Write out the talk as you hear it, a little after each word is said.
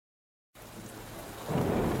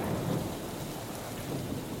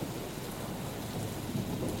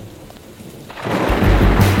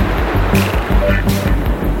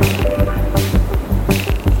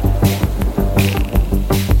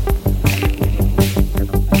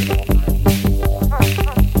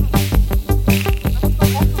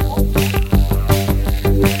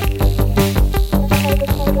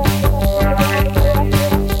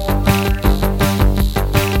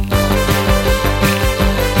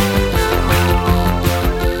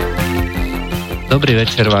Dobrý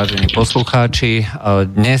večer, vážení poslucháči.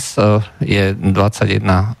 Dnes je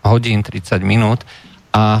 21 hodín 30 minút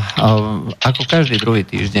a ako každý druhý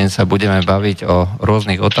týždeň sa budeme baviť o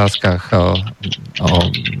rôznych otázkach,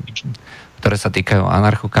 ktoré sa týkajú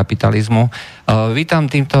anarchokapitalizmu.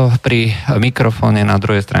 Vítam týmto pri mikrofóne na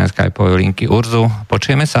druhej strane Skypeovej linky Urzu.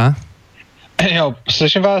 Počujeme sa? Jo,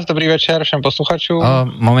 slyším vás, dobrý večer všem posluchačům.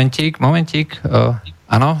 Momentík.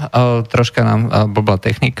 Áno, troška nám blbla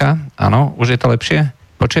technika. Áno, už je to lepšie?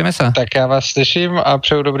 Počujeme sa? Tak ja vás slyším a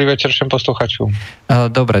přeju dobrý večer všem posluchačům.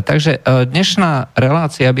 Dobre, takže dnešná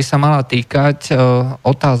relácia by sa mala týkať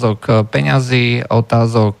otázok peňazí,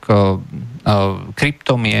 otázok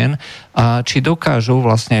kryptomien a či dokážu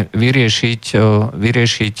vlastne vyriešiť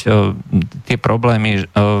tie problémy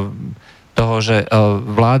toho, že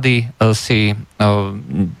vlády si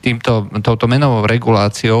touto menovou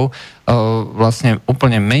reguláciou vlastne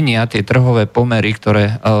úplne menia tie trhové pomery,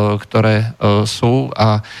 ktoré sú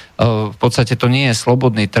a v podstate to nie je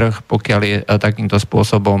slobodný trh, pokiaľ je takýmto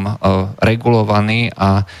spôsobom regulovaný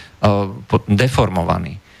a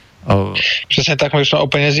deformovaný. Přesně tak, my jsme o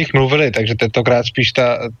penězích mluvili, takže tentokrát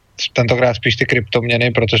spíš ty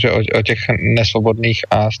kryptoměny, protože o těch nesvobodných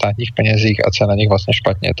a státních penězích a co na nich vlastně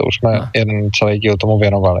špatně, to už jsme jeden celý díl tomu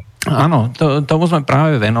věnovali. Áno, tomu sme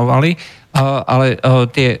práve venovali, ale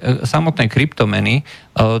tie samotné kryptomeny,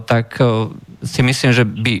 tak si myslím, že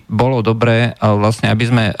by bolo dobré vlastne, aby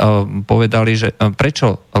sme povedali, že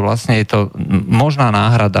prečo vlastne je to možná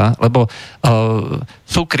náhrada, lebo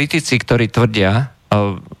sú kritici, ktorí tvrdia,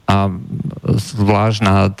 a zvlášť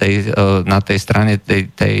na tej strane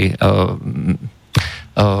tej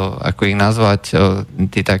ako ich nazvať,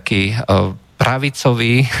 tí takí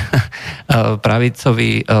pravicoví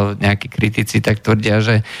nejakí kritici tak tvrdia,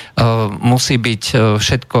 že musí byť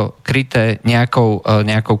všetko kryté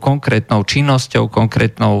nejakou konkrétnou činnosťou,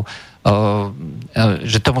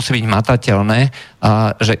 že to musí byť matateľné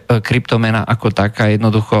a že kryptomena ako taká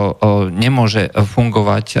jednoducho nemôže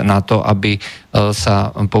fungovať na to, aby sa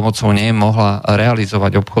pomocou nej mohla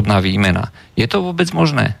realizovať obchodná výmena. Je to vôbec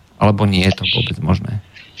možné? Alebo nie je to vôbec možné?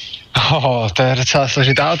 To je docela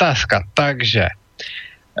složitá otázka. Takže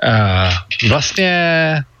vlastně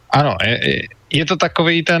ano, je to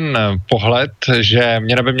takový ten pohled, že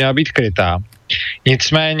měna by měla být krytá.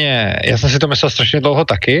 Nicméně, já jsem si to myslel strašně dlouho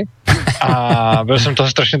taky a byl jsem toho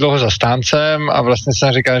strašně dlouho zastáncem a vlastně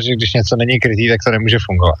jsem říkal, že když něco není krytý, tak to nemůže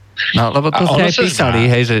fungovat. No, lebo to ste aj písali,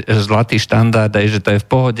 hej, že zlatý štandard, hej, že to je v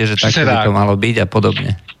pohode, že tak by to malo byť a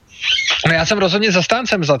podobně. No já jsem rozhodně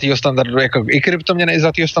zastáncem zlatého standardu, jako i kryptoměny i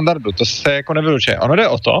zlatého standardu, to se jako nevylučuje. Ono jde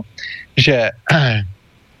o to, že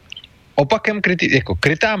opakem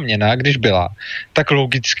krytá měna, když byla, tak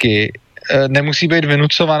logicky nemusí být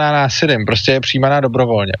vynucovaná násilím, prostě je přijímaná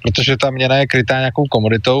dobrovolně, protože ta měna je krytá nějakou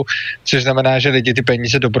komoditou, což znamená, že lidi ty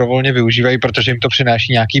peníze dobrovolně využívají, protože jim to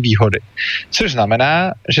přináší nějaký výhody. Což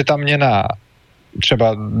znamená, že ta měna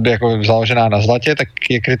třeba jako založená na zlatě, tak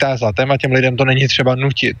je krytá zlatem a těm lidem to není třeba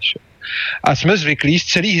nutit. Že? A jsme zvyklí z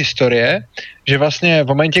celé historie, že vlastně v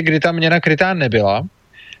momentě, kdy ta měna krytá nebyla,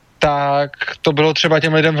 tak to bylo třeba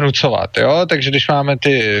těm lidem vnucovat, jo? Takže když máme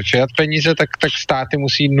ty fiat peníze, tak státy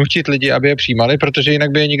musí nutit lidi, aby je přijímali, protože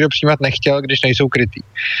jinak by je nikdo přijímat nechtěl, když nejsou krytý.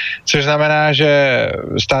 Což znamená, že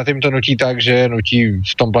stát jim to nutí tak, že nutí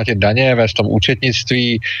v tom platit daně, vést v tom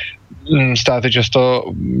účetnictví. Státy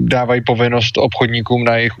často dávají povinnost obchodníkům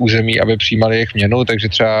na jejich území, aby přijímali jejich měnu, takže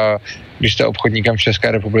třeba když jste obchodníkem v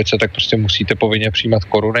České republice, tak prostě musíte povinně přijímat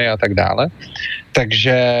koruny a tak dále.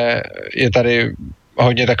 Takže je tady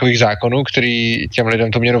hodně takových zákonů, který těm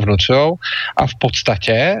lidem to měnu vnucujou a v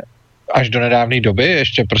podstatě až do nedávné doby,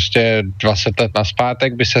 ještě prostě 20 let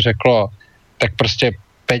nazpátek by se řeklo, tak prostě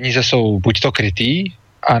peníze jsou buď to krytý,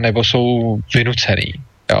 anebo jsou vynucený.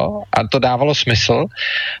 Jo? A to dávalo smysl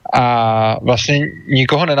a vlastně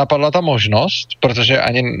nikoho nenapadla ta možnost, protože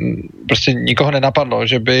ani prostě nikoho nenapadlo,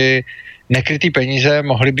 že by nekrytý peníze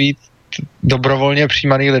mohly být dobrovolně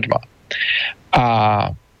přijímaný lidma. A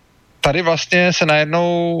tady vlastně se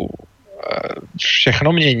najednou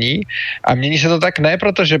všechno mění a mění se to tak ne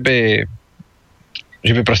proto, že by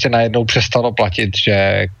prostě najednou přestalo platit,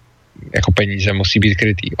 že jako peníze musí být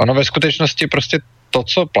krytý. Ono ve skutečnosti prostě to,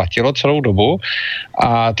 co platilo celou dobu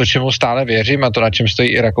a to, čemu stále věřím a to, na čem stojí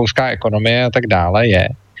i rakouská ekonomie a tak dále, je,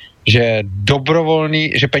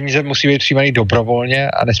 že peníze musí být přijímaný dobrovolně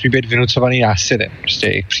a nesmí být vynucovaný násilím, prostě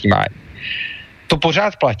jejich přijímání. To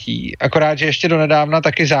pořád platí, akorát, že ještě donedávna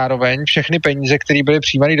taky zároveň všechny peníze, které byly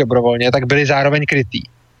přijímané dobrovolně, tak byly zároveň krytý.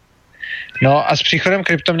 No a s příchodem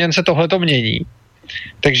kryptoměn se tohleto mění,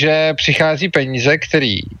 takže přichází peníze,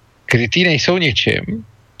 které krytý nejsou ničím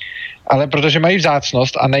ale protože mají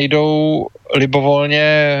vzácnost a nejdou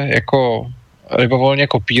libovolně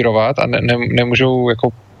kopírovat a nemůžou jako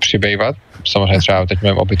přibývat. Samozřejmě třeba teď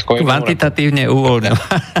mluvím o Bitcoinu. Kvantitativně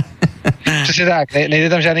uvolňovat. Přesně tak, nejde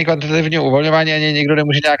tam žádný kvantitativní uvolňování, ani nikdo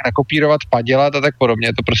nemůže nějak nakopírovat, padělat a tak podobně,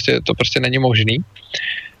 to prostě není možný.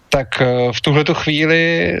 Tak v tuhletu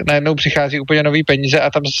chvíli najednou přichází úplně nový peníze a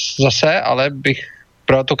tam zase, ale bych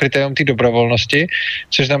pro to kritérium té dobrovolnosti,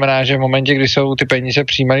 což znamená, že v momentě, kdy jsou ty peníze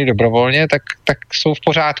přijímané dobrovolně, tak jsou v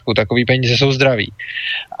pořádku, takový peníze jsou zdraví.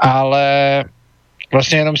 Ale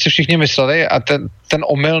vlastně jenom si všichni mysleli a ten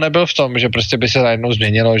omyl nebyl v tom, že prostě by se najednou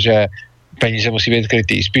změnilo, že peníze musí být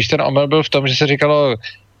krytý. Spíš ten omyl byl v tom, že se říkalo,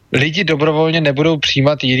 lidi dobrovolně nebudou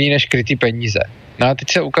přijímat jiný než krytý peníze. No a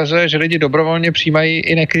teď se ukazuje, že lidi dobrovolně přijímají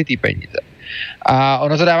i nekrytý peníze. A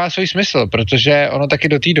ono to dává svůj smysl, protože ono taky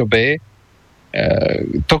do té doby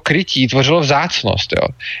to krytí tvořilo vzácnost. Jo.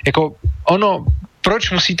 Jako ono,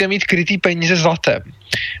 proč musíte mít krytý peníze zlatem?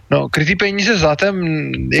 No, krytý peníze zlatem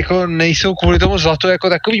jako nejsou kvůli tomu zlatu jako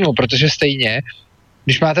takovýmu, protože stejně,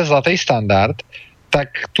 když máte zlatý standard, tak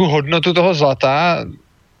tu hodnotu toho zlata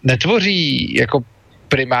netvoří jako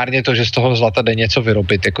primárně to, že z toho zlata jde něco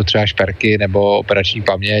vyrobit, jako třeba šperky nebo operační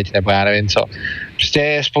paměť, nebo já nevím co. Prostě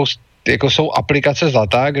je jako jsou aplikace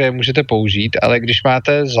zlata, kde je můžete použít, ale když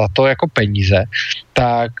máte zlato jako peníze,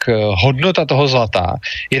 tak hodnota toho zlata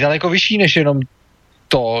je daleko vyšší než jenom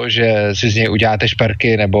to, že si z něj uděláte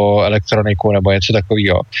šperky nebo elektroniku nebo něco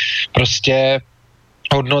takového. Prostě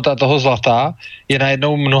hodnota toho zlata je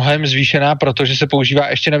najednou mnohem zvýšená, protože se používá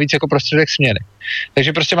ještě navíc jako prostředek směny.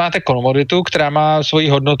 Takže prostě máte komoditu, která má svoji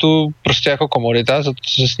hodnotu prostě jako komodita, za to,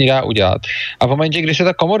 co se s ní dá udělat. A v momentě, kdy se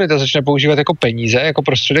ta komodita začne používat jako peníze, jako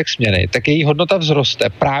prostředek směny, tak její hodnota vzroste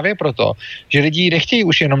právě proto, že lidi nechtějí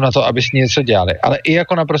už jenom na to, aby s ní něco dělali, ale i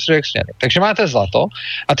jako na prostředek směny. Takže máte zlato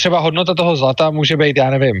a třeba hodnota toho zlata může být, já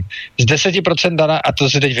nevím, z 10% daná, a to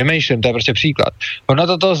si teď vymýšlím, to je prostě příklad.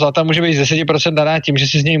 Hodnota toho zlata může být z 10% daná tím, že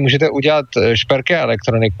si z něj můžete udělat šperky a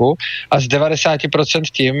elektroniku a z 90%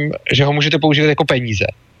 tím, že ho můžete používat jako peníze.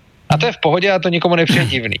 A to je v pohodě a to nikomu nepřijde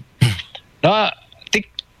divný. No a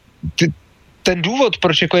ten důvod,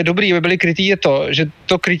 proč jako je dobrý, aby byly krytý, je to, že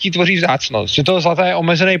to krytí tvoří vzácnost. Že toho zlata je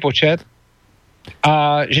omezený počet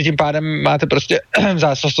a že tím pádem máte prostě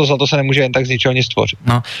vzácnost, to zlato se nemůže jen tak z ničeho nic stvořit.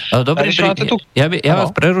 No, ja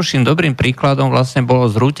vás preruším, dobrým príkladom vlastne bolo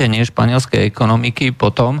zrútenie španielskej ekonomiky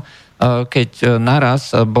potom, keď naraz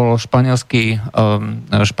bolo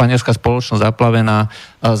španielská spoločnosť zaplavená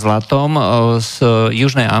zlatom z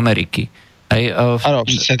Južnej Ameriky. Áno,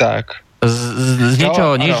 presne tak. Z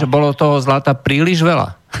ničoho nič, bolo toho zlata príliš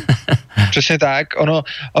veľa. Přesně tak.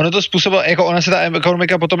 Ono to způsobilo, jako ona se ta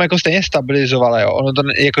ekonomika potom jako stejně stabilizovala, jo. Ono to,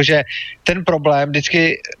 jakože ten problém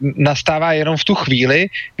vždycky nastává jenom v tu chvíli,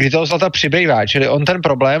 kdy toho zlata přibývá. Čili on ten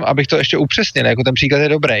problém, abych to ještě upřesnil, jako ten příklad je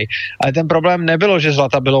dobrý, ale ten problém nebylo, že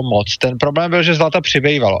zlata bylo moc. Ten problém byl, že zlata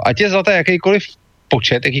přibývalo. Ať je zlata jakýkoliv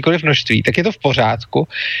počet, jakýkoliv množství, tak je to v pořádku.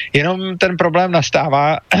 Jenom ten problém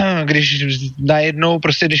nastává, když najednou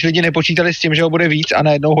prostě, když lidi nepočítali s tím, že ho bude víc a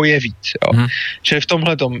najednou ho je víc. Jo. Čili v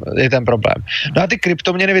tomhle je ten problém. No a ty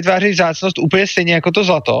kryptoměny vytvářejí vzácnost úplně stejně jako to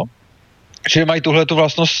zlato, čili mají tuhletu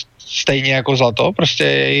vlastnost stejně jako zlato, prostě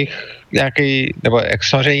jejich nějaký, nebo jak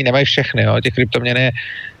samozřejmě nemají všechny, jo. Těch kryptoměn je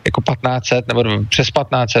jako 1500 nebo přes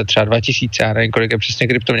 1500, třeba 2000, já nevím, kolik je přesně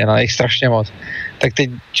kryptoměn, ale jich strašně moc. Tak teď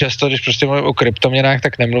často, když prostě mluvím o kryptoměnách,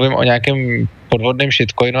 tak nemluvím o nějakém podvodném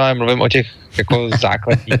shitcoinu, ale mluvím o těch jako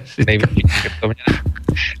základních největších kryptoměnách.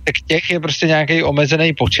 Tak těch je prostě nějaký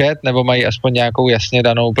omezený počet, nebo mají aspoň nějakou jasně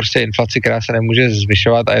danou prostě inflaci, která se nemůže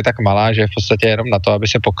zvyšovat a je tak malá, že je v podstatě jenom na to, aby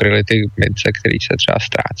se pokryly ty mince, které se třeba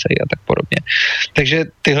ztrácejí a tak podobně. Takže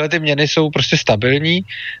tyhle ty měny jsou prostě stabilní,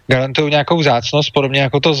 garantují nějakou vzácnost, podobně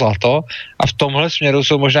jako to zlato, a v tomhle směru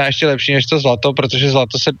jsou možná ještě lepší než to zlato, protože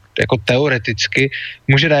zlato se jako teoreticky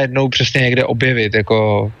může najednou přesně někde objevit,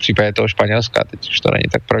 jako v případě toho Španělska, teď už to není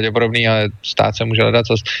tak pravděpodobný, ale stát se může hledat.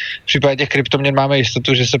 V případě těch kryptoměn máme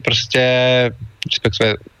jistotu, že se prostě,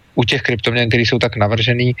 respektive u těch kryptoměn, které jsou tak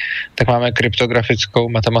navržený, tak máme kryptografickou,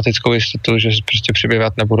 matematickou jistotu, že prostě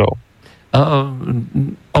přibývat nebudou.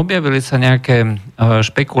 Objavili sa nejaké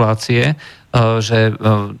špekulácie, že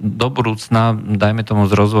do budúcna, dajme tomu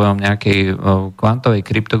s rozvojom nejakej kvantovej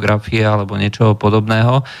kryptografie alebo niečoho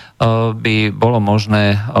podobného, by bolo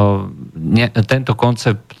možné tento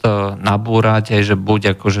koncept nabúrať, aj že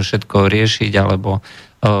buď akože všetko riešiť, alebo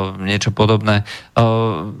niečo podobné.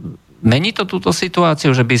 Mení to túto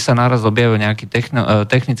situáciu, že by sa naraz objavil nejaký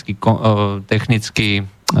technický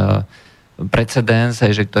precedens,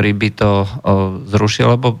 že ktorý by to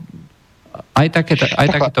zrušil, lebo aj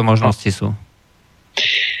takéto možnosti sú.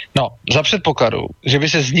 No, za předpokladu, že by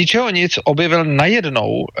se z ničeho nic objevil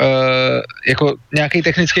najednou jako nějaký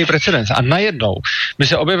technický precedens a najednou by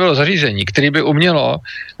se objevilo zařízení, které by umělo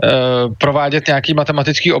provádět nějaký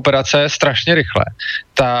matematický operace strašně rychle,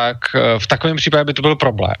 tak v takovém případě by to byl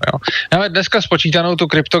problém. Jo? Máme dneska spočítanou tu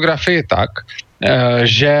kryptografii tak,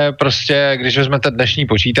 že prostě, když vezmete dnešní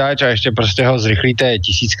počítač a ještě prostě ho zrychlíte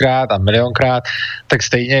 1000krát a milionkrát, tak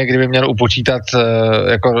stejně, kdyby měl upočítat,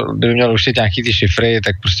 jako kdyby měl určit nějaký ty šifry,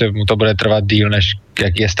 tak prostě mu to bude trvat díl, než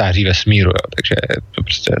jaký je stáří vesmíru, jo. Takže to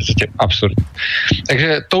prostě je absurdní.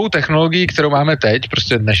 Takže tou technologií, kterou máme teď,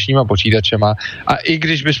 prostě dnešníma počítačema, a i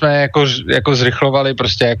když bychom jako zrychlovali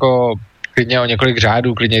prostě jako klidně o několik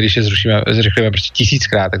řádů, klidně když je zrychlíme prostě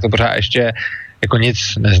 1000krát, tak to pořád ještě jako nic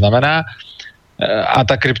neznamená. A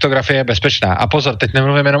ta kryptografie je bezpečná. A pozor, teď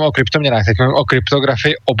nemluvím jenom o kryptoměnách, teď mluvím o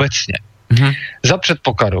kryptografii obecně. Za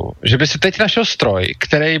předpokladu, že by se teď našel stroj,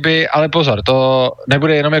 který by, ale pozor, to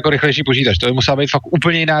nebude jenom jako rychlejší počítač, to by musela být fakt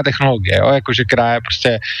úplně jiná technologie, jo? Jakože která je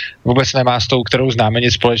prostě vůbec nemá s tou, kterou známe,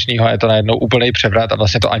 nic společného, je to najednou úplný převrat a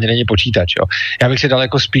vlastně to ani není počítač, jo? Já bych si dal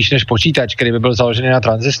jako spíš než počítač, který by byl založený na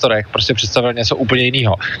tranzistorech, prostě představil něco úplně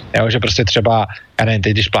jiného, jo? Že prostě třeba, já nevím,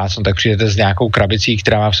 teď když plácnu, tak přijdete s nějakou krabicí,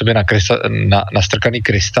 která má v sobě nastrkaný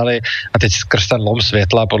krystaly a teď skrz ten lom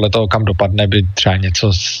světla podle toho, kam dopadne, by třeba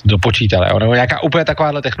něco dopočítal. Jo? Nebo nějaká úplně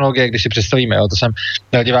takováhle technologie, když si představíme, jo? To jsem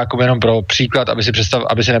dal divákům jenom pro příklad,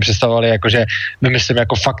 aby si nepředstavovali, jakože vymyslím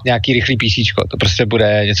jako fakt nějaký rychlý písíčko, to prostě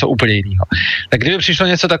bude něco úplně jiného. Tak kdyby přišlo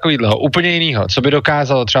něco takového, úplně jiného, co by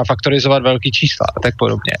dokázalo třeba faktorizovat velký čísla a tak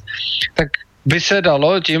podobně, tak by se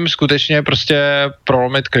dalo tím skutečně prostě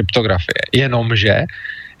prolomit kryptografie. Jenomže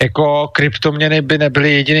jako kryptoměny by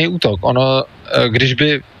nebyly jediný útok. Ono, když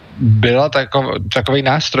by byla takový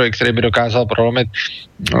nástroj, který by dokázal prolomit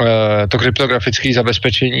to kryptografické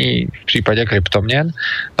zabezpečení v případě kryptoměn,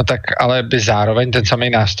 no tak ale by zároveň ten samý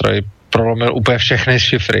nástroj prolomil úplně všechny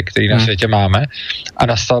šifry, které na světě máme a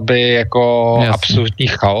nastal by jako absolutní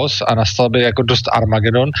chaos a nastal by jako dost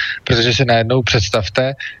Armagedon, protože si najednou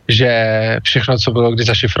představte, že všechno, co bylo kdy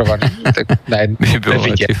zašifrované, tak najednou bylo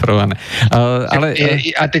zašifrované.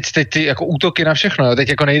 A teď ty jako útoky na všechno, jo? Teď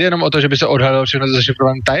jako nejde jenom o to, že by se odhalilo všechno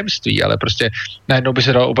zašifrované tajemství, ale prostě najednou by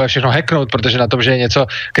se dalo úplně všechno hacknout, protože na tom, že je něco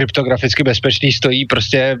kryptograficky bezpečný, stojí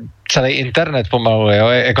prostě celý internet pomalu, jo?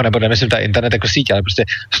 Jako nebo nemyslím ta internet jako síť, ale prostě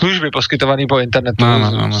služby poskytovaný po internetu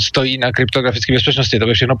stojí na kryptografické bezpečnosti, to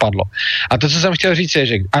by všechno padlo. A to, co jsem chtěl říct, je,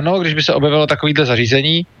 že ano, když by se objevilo takovýhle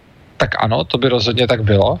zařízení, tak ano, to by rozhodně tak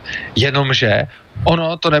bylo, jenomže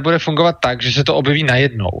ono to nebude fungovat tak, že se to objeví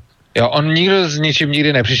najednou. Jo, on nikdo s ničím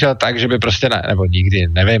nikdy nepřišel tak, že by prostě, nebo nikdy,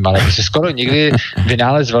 nevím, ale prostě skoro nikdy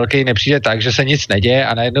vynález velký nepřijde tak, že se nic neděje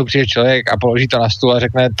a najednou přijde člověk a položí to na stůl a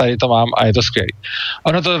řekne, tady to mám a je to skvělý.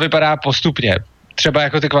 Ono to vypadá postupně. Třeba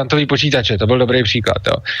jako ty kvantový počítače, to byl dobrý příklad.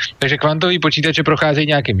 Jo. Takže kvantový počítače procházejí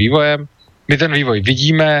nějakým vývojem, my ten vývoj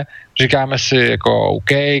vidíme, říkáme si jako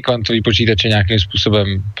OK, kvantový počítače nějakým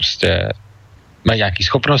způsobem prostě mají nějaké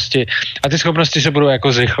schopnosti a ty schopnosti se budou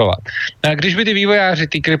jako zrychlovat. No a když by ty vývojáři,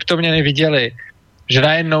 ty kryptoměny viděli, že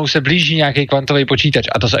najednou se blíží nějaký kvantový počítač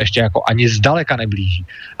a to se ještě jako ani zdaleka neblíží,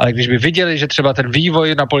 ale když by viděli, že třeba ten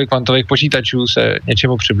vývoj na poli kvantových počítačů se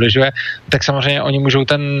něčemu přibližuje, tak samozřejmě oni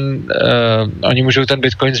můžou ten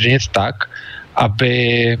Bitcoin změnit tak,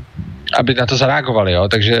 aby na to zareagovali, jo,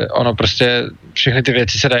 takže ono prostě všechny ty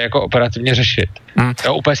věci se dají jako operativně řešit.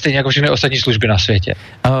 Jo, úplně stejně jako všechny ostatní služby na světě.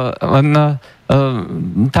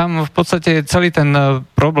 Tam v podstate celý ten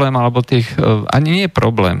problém, alebo ani nie je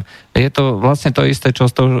problém. Je to vlastne to isté, čo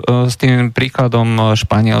s tým príkladom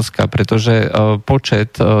Španielska, pretože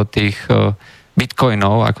počet tých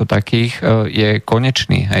bitcoinov ako takých je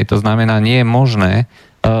konečný. Hej, to znamená, nie je možné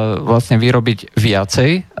vlastne vyrobiť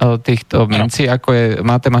viacej týchto mincí, ako je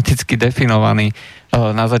matematicky definovaný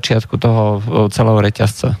na začiatku toho celého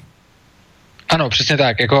reťazca. Ano, přesně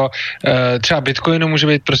tak. Jako třeba Bitcoinu může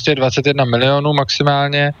být prostě 21 milionů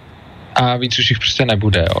maximálně a víc už jich prostě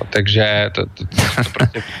nebude, jo. Takže to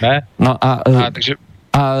prostě víme. No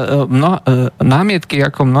námietky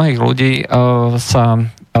ako mnohých ľudí sa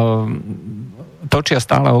točia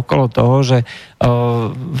stále okolo toho, že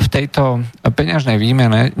v tejto peňažnej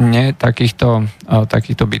výmene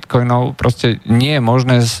takýchto bitcoinov proste nie je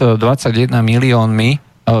možné s 21 miliónmi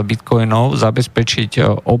bitcoinov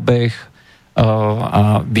zabezpečiť obeh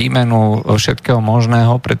a výmenu všetkého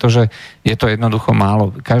možného, pretože je to jednoducho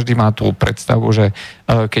málo. Každý má tú predstavu, že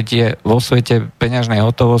keď je vo svete peňažnej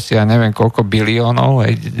hotovosti, ja neviem koľko biliónov,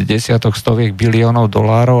 desiatok, stoviek biliónov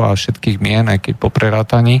dolárov a všetkých mien, keď po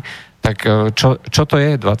prerátaní, tak čo to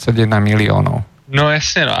je 21 miliónov? No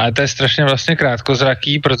jasně, no, ale to je strašně vlastně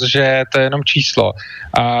krátkozraký, protože to je jenom číslo.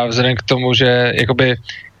 A vzhledem k tomu, že jakoby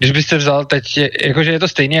když byste vzal teď, jakože je to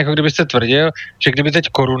stejné, jako kdybyste tvrdil, že kdyby teď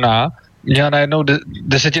koruna měla najednou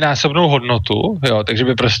desetinásobnou hodnotu, jo, takže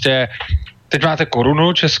by prostě teď máte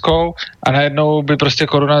korunu českou a najednou by prostě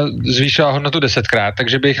koruna zvýšila hodnotu 10krát,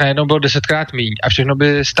 takže by jich najednou bylo 10krát míň a všechno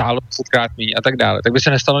by stálo 10krát míň a tak dále. Tak by se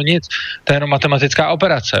nestalo nic. To je jenom matematická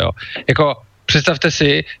operace, jo. Jako představte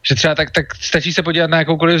si, že třeba tak stačí se podívat na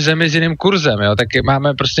jakoukoliv zemi s jiným kurzem, jo. Tak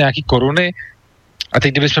máme prostě nějaký koruny a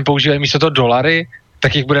teď kdybychom používali místo toho dolary,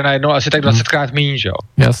 tak jich bude najednou asi tak 20krát míň, že jo?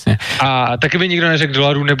 Jasně. A taky by nikdo neřekl,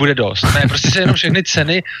 dolarů nebude dost. Ne, prostě se jenom všechny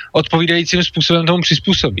ceny odpovídajícím způsobem tomu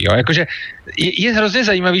přizpůsobí, jo? Jakože je hrozně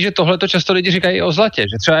zajímavý, že tohle to často lidi říkají i o zlatě,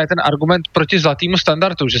 že třeba je ten argument proti zlatému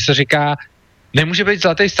standardu, že se říká, nemůže být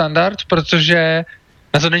zlatý standard, protože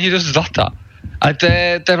na to není dost zlata. Ale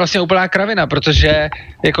to je vlastně úplná kravina, protože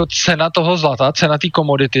jako cena toho zlata, cena té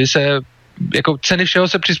komodity jako ceny všeho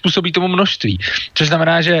se přizpůsobí tomu množství. Což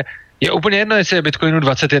znamená, že je úplně jedno, jestli je Bitcoinu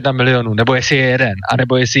 21 milionů, nebo jestli je jeden,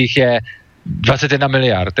 anebo jestli jich je 21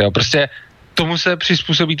 miliard. Jo. Prostě tomu se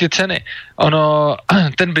přizpůsobí ty ceny.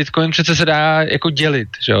 Ten Bitcoin přece se dá jako dělit,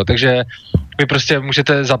 že jo? Takže vy prostě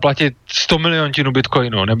můžete zaplatit 100 miliontinu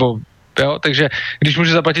Bitcoinu, nebo jo, takže když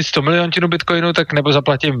můžu zaplatit 100 miliontinu Bitcoinu, tak nebo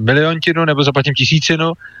zaplatím miliontinu, nebo zaplatím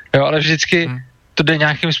tisícinu, jo, ale vždycky to jde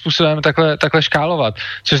nějakým způsobem takhle škálovat.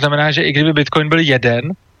 Což znamená, že i kdyby Bitcoin byl jeden,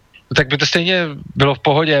 tak by to stejně bylo v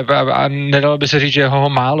pohodě a nedalo by se říct, že je ho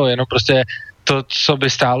málo, jenom prostě to, co by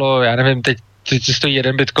stálo, já nevím, teď stojí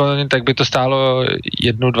jeden Bitcoin, tak by to stálo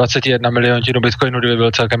 21 miliontinu Bitcoinu, kdyby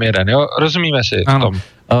byl celkem jeden, jo? Rozumíme si v tom?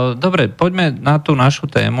 Dobre, poďme na tú našu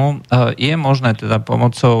tému. Je možné teda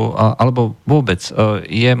pomocou, alebo vôbec,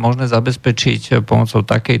 je možné zabezpečiť pomocou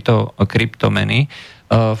takejto kryptomeny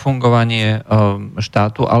fungovanie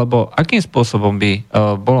štátu, alebo akým spôsobom by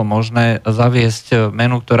bolo možné zaviesť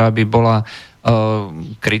menu, ktorá by bola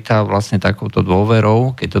krytá vlastne takouto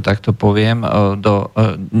dôverou, keď to takto poviem, do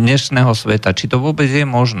dnešného sveta. Či to vôbec je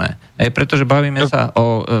možné? Pretože bavíme sa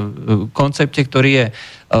o koncepte, ktorý je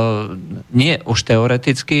nie už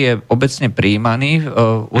teoreticky, je obecne prijímaný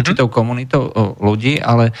určitou komunitou ľudí,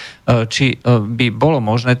 ale či by bolo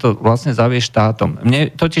možné to vlastne zaviesť štátom.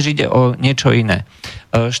 Mne totiž ide o niečo iné.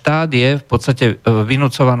 Štát je v podstate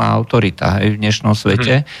vynúcovaná autorita v dnešnom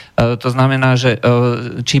svete. To znamená, že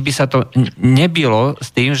či by sa to nebylo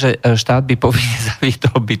s tým, že štát by povinne zaviesť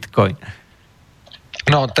toho Bitcoin.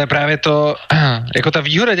 No, to je právě to, jako ta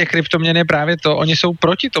výhoda těch kryptoměn je právě to, oni jsou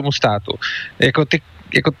proti tomu státu. Jako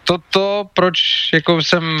to, proč jako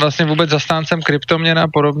jsem vlastně vůbec zastáncem kryptoměn a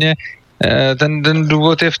podobně, ten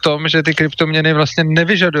důvod je v tom, že ty kryptoměny vlastně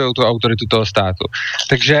nevyžadují tu autoritu toho státu.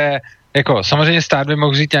 Takže jako samozřejmě stát by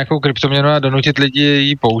mohl vzít nějakou kryptoměnu a donutit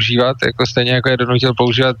lidi ji používat, jako stejně jako je donutil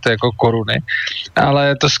používat jako koruny.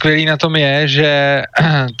 Ale to skvělé na tom je, že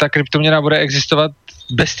ta kryptoměna bude existovat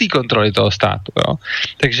bez té kontroly toho státu. Jo?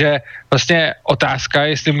 Takže vlastně otázka,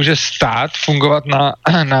 jestli může stát fungovat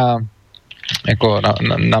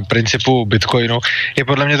na principu Bitcoinu, je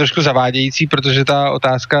podle mě trošku zavádějící, protože ta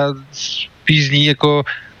otázka spíš zní jako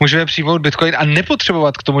můžeme přijmout Bitcoin a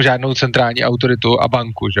nepotřebovat k tomu žádnou centrální autoritu a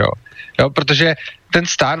banku, že jo? Jo, protože ten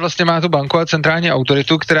stát vlastně má tu banku a centrální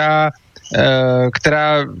autoritu,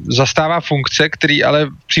 která zastává funkce, které ale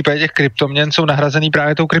v případě těch kryptoměn jsou nahrazený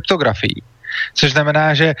právě tou kryptografií. Což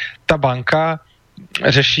znamená, že ta banka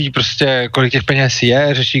řeší prostě, kolik těch peněz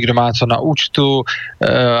je, řeší, kdo má co na účtu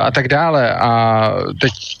a tak dále. A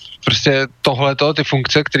teď prostě tohleto, ty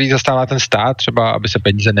funkce, které zastává ten stát, třeba aby se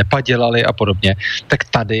peníze nepadělaly a podobně, tak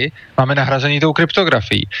tady máme nahrazený tou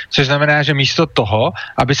kryptografií. Což znamená, že místo toho,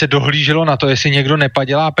 aby se dohlíželo na to, jestli někdo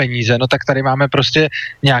nepadělá peníze, no tak tady máme prostě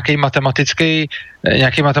nějaký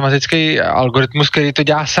matematický algoritmus, který to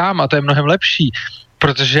dělá sám a to je mnohem lepší,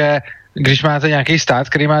 protože když máte nějaký stát,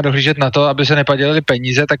 který má dohlížet na to, aby se nepadělaly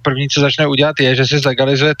peníze, tak první, co začne udělat, je, že si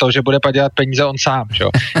zlegalizuje to, že bude padělat peníze on sám. Že?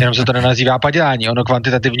 Jenom se to nenazývá padělání. Ono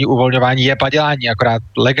kvantitativní uvolňování je padělání, akorát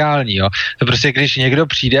legální. Jo? To prostě, když někdo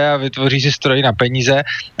přijde a vytvoří si stroj na peníze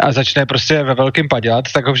a začne prostě ve velkým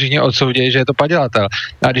padělat, tak ho všichni odsoudí, že je to padělatel.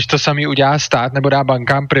 A když to samý udělá stát nebo dá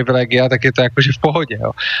bankám privilegia, tak je to jakože v pohodě.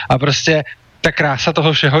 Jo? A prostě ta krása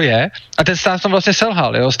toho všeho je a ten stát tom vlastně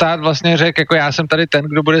selhal, jo. Stát vlastně řekl, jako já jsem tady ten,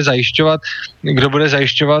 kdo bude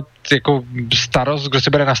zajišťovat jako starost, kdo si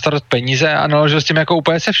bere na starost peníze a naložil s tím jako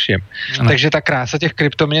úplně se vším. Ano. Takže ta krása těch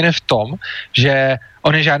kryptoměn je v tom, že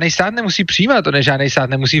oni žádný stát nemusí přijímat, oni žádný stát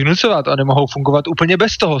nemusí vnucovat, oni mohou fungovat úplně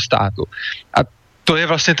bez toho státu. A to je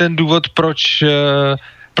vlastně ten důvod, proč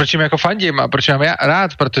jim jako fandím a proč mám já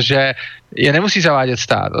rád, protože je nemusí zavádět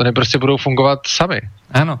stát, oni prostě budou fungovat sami.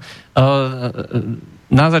 Áno.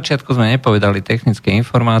 Na začiatku sme nepovedali technické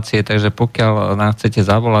informácie, takže pokiaľ nám chcete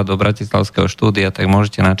zavolať do Bratislavského štúdia, tak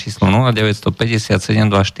môžete na číslo 0957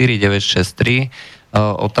 249 963.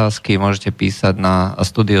 Otázky môžete písať na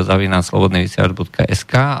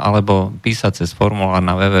studio@slobodnyvysielac.sk alebo písať cez formulár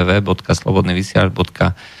na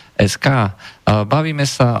www.slobodnyvysielac.sk. Bavíme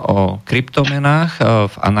sa o kryptomenách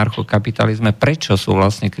v anarchokapitalizme. Prečo sú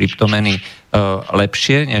vlastne kryptomeny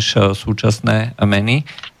lepšie než súčasné meny?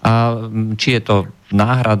 A či je to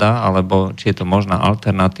náhrada, alebo či je to možná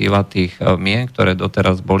alternatíva tých mien, ktoré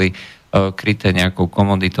doteraz boli kryté nejakou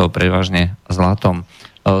komoditou, prevažne zlatom.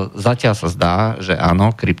 Zatiaľ sa zdá, že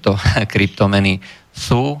áno, kryptomeny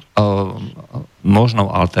sú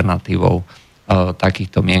možnou alternatívou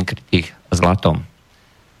takýchto mien krytých zlatom.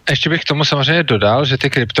 Ještě bych k tomu samozřejmě dodal, že ty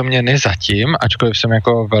kryptoměny zatím, ačkoliv jsem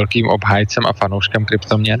jako velkým obhájcem a fanouškem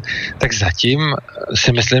kryptoměn, tak zatím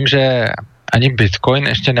si myslím, že ani Bitcoin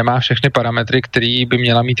ještě nemá všechny parametry, který by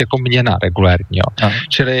měla mít jako měna regulérní.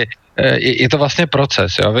 Čili je to vlastně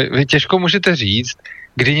proces. Jo? Vy těžko můžete říct,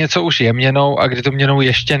 kdy něco už je měnou a kdy to měnou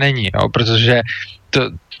ještě není, jo? Protože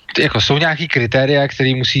to jako jsou nějaký kritéria,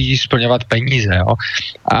 které musí splňovat peníze. Jo?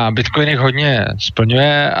 A Bitcoin jich hodně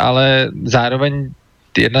splňuje, ale zároveň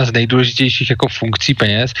jedna z nejdůležitějších jako funkcí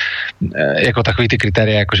peněz, jako takový ty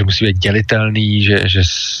kritéria, jako že musí být dělitelný,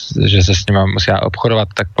 že se s nima musí obchodovat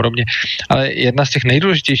tak podobně, ale jedna z těch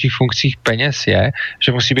nejdůležitějších funkcí peněz je,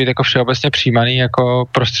 že musí být jako všeobecně přijímaný jako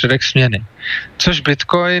prostředek směny. Což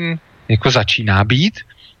Bitcoin jako začíná být,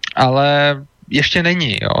 ale ještě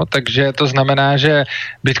není, jo? Takže to znamená, že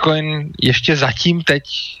Bitcoin ještě zatím teď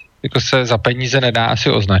jako se za peníze nedá asi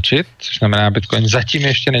označit, což znamená, Bitcoin zatím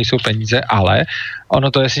ještě nejsou peníze, ale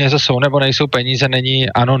ono to, jestli něco jsou nebo nejsou peníze, není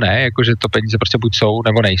ano, ne, jakože to peníze prostě buď jsou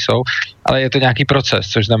nebo nejsou, ale je to nějaký proces,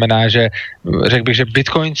 což znamená, že řekl bych, že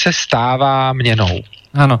Bitcoin se stává měnou.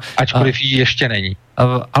 Áno. Ačkoliv jí ještě není.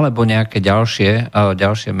 Alebo nejaké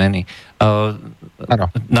ďalšie meny. Ano.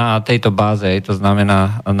 Na tejto báze, to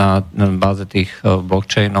znamená na báze tých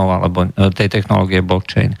blockchainov alebo tej technológie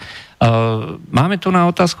blockchain. Máme tu na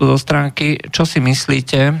otázku zo stránky, čo si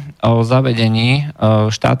myslíte o zavedení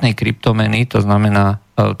štátnej kryptomeny, to znamená,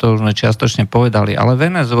 to už sme čiastočne povedali, ale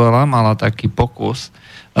Venezuela mala taký pokus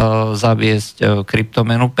zaviesť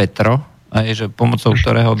kryptomenu Petro, že pomocou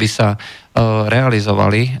ktorého by sa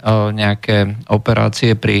realizovali nejaké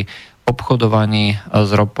operácie pri obchodovaní s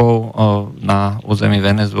ropou na území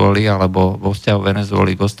Venezuely alebo vo vzťahu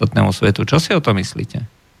Venezuely k ostatnému svetu. Čo si o to myslíte?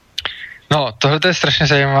 No, tohle je strašně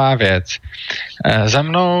zajímavá věc. Za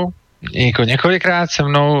mnou, jako několikrát se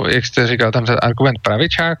mnou, jak jste říkal, tam ten argument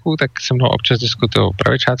pravičáků, tak se mnou občas diskutují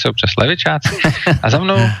pravičáci, občas levičáci. A za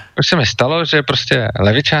mnou už se mi stalo, že prostě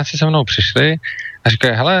levičáci se mnou přišli a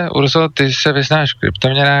říkají, hele, Urzo, ty se vyznáš v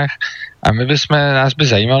kryptoměnách a nás by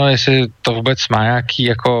zajímalo, jestli to vůbec má nějaký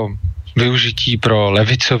jako využití pro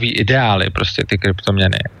levicový ideály, prostě ty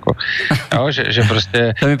kryptoměny. Jako, jo, že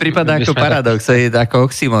prostě... To mi připadá jako paradox, to je jako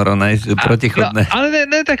oxymoron, protichodné. No, ale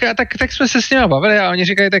ne tak jsme se s nimi bavili a oni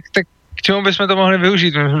říkají, tak k čemu bychom to mohli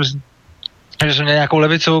využít? Že jsme měli nějakou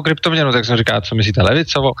levicovou kryptoměnu, tak jsem říkal, co myslíte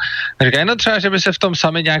levicovou? A říkají, no třeba, že by se v tom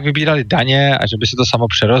sami nějak vybírali daně a že by se to samo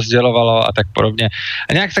přerozdělovalo a tak podobně.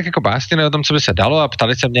 A nějak tak jako básnili o tom, co by se dalo a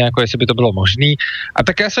ptali se mě, jako jestli by to bylo možný. A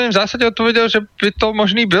tak já jsem jim v zásadě odpověděl, že by to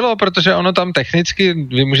možný bylo, protože ono tam technicky,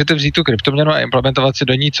 vy můžete vzít tu kryptoměnu a implementovat si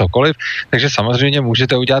do ní cokoliv, takže samozřejmě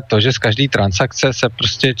můžete udělat to, že z každé transakce se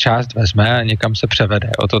prostě část vezme a někam se převede.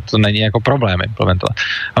 O to není jako problém implementovat.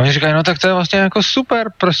 A oni říkají, no tak to je vlastně jako super,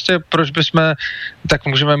 prostě proč bychom tak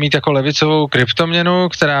můžeme mít jako levicovou kryptoměnu,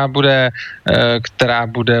 která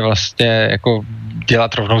bude vlastně jako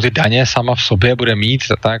dělat rovnou ty daně sama v sobě, bude mít,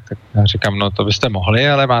 tak já říkám, no to byste mohli,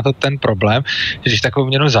 ale má to ten problém, že když takovou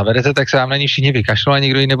měnu zavedete, tak se vám na ní všichni vykašlou a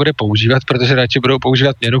nikdo ji nebude používat, protože radši budou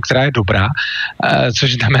používat měnu, která je dobrá,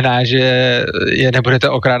 což znamená, že je nebudete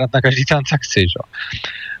okrádat na každý transakci, že?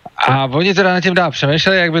 A oni teda na tím dál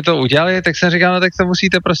přemýšleli, jak by to udělali, tak jsem říkal, no tak to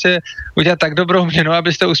musíte prostě udělat tak dobrou měnu,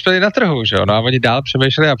 abyste uspěli na trhu, že jo. No a oni dál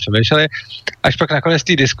přemýšleli, až pak nakonec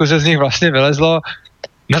té diskuze z nich vlastně vylezlo,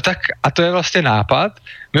 no tak a to je vlastně nápad,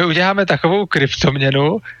 my uděláme takovou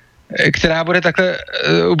kryptoměnu, která bude takhle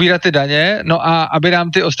ubírat ty daně, no a aby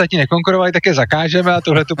nám ty ostatní nekonkurovali, tak je zakážeme a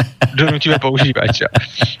tohle tu donutíme používat. Čo?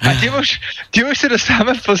 A tím už se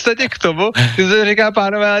dostáváme v podstatě k tomu, že se říká,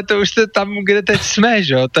 pánové, ale to už jste tam, kde teď jsme,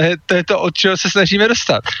 že? To je to, od čeho se snažíme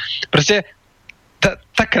dostat. Prostě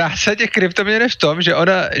ta krása těch kryptoměn je v tom,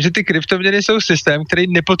 že ty kryptoměny jsou systém, který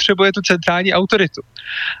nepotřebuje tu centrální autoritu.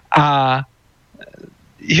 A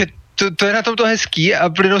to je na tom to hezký a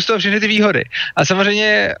plynou z toho všechny ty výhody. A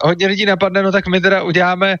samozřejmě hodně lidí napadne, no tak my teda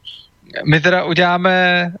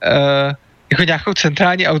uděláme jako nějakou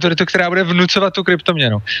centrální autoritu, která bude vnucovat tu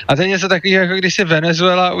kryptoměnu. A to je něco takového, jako když si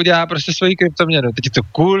Venezuela udělá prostě svoji kryptoměnu. Teď je to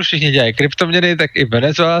cool, všichni dělají kryptoměny, tak i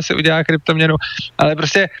Venezuela si udělá kryptoměnu, ale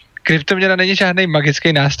prostě kryptoměna není žádný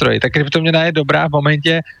magický nástroj. Ta kryptoměna je dobrá v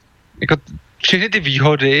momentě, jako všechny ty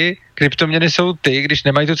výhody kryptoměny jsou ty, když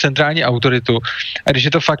nemají tu centrální autoritu a když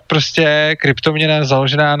je to fakt prostě kryptoměna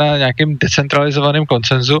založená na nějakým decentralizovaném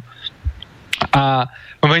konsenzu a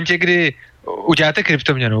v momentě, kdy uděláte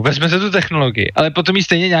kryptoměnu, vezmete tu technologii, ale potom ji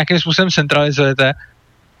stejně nějakým způsobem centralizujete,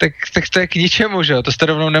 tak to je k ničemu, že jo? To jste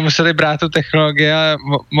rovnou nemuseli brát tu technologii a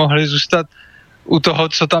mohli zůstat u toho,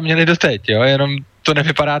 co tam měli doteď, jo? Jenom to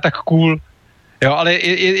nevypadá tak cool. Jo, ale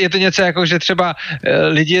je to něco jako, že třeba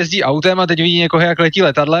lidi jezdí autem a teď vidí někoho, jak letí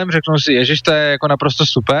letadlem, řeknou si, ježiš, to je jako naprosto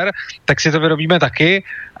super, tak si to vyrobíme taky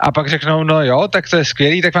a pak řeknou, no jo, tak to je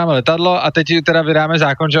skvělý, tak máme letadlo a teď teda vydáme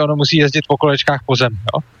zákon, že ono musí jezdit po kolečkách po zemi,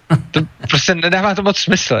 jo. To prostě nedává to moc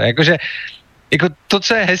smysl, jakože jako to,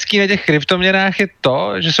 co je hezký na těch kryptoměnách, je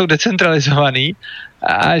to, že jsou decentralizovaný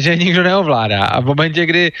a že nikdo neovládá. A v momentě,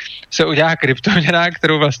 kdy se udělá kryptoměna,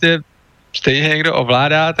 kterou vlastně stejně někdo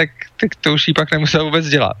ovládá, tak to už jí pak nemusel vůbec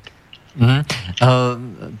dělat.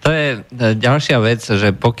 To je ďalšia vec,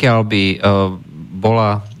 že pokiaľ by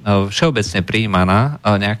bola všeobecne prijímaná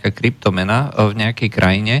nejaká kryptomena v nejakej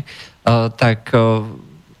krajine, tak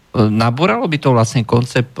nabúralo by to vlastne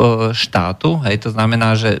koncept štátu. Hej, to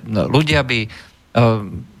znamená, že ľudia by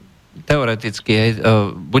teoreticky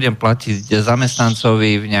budem platiť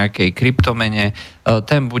zamestnancovi v nejakej kryptomene,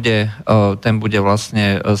 ten bude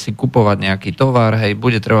vlastne si kupovať nejaký tovar, hej,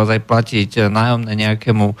 bude treba aj platiť nájomné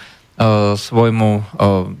nejakému svojmu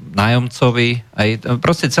nájomcovi. Hej.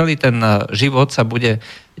 Proste celý ten život sa bude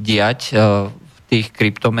diať v tých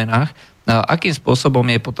kryptomenách. Akým spôsobom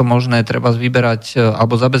je potom možné treba vyberať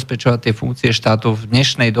alebo zabezpečovať tie funkcie štátu v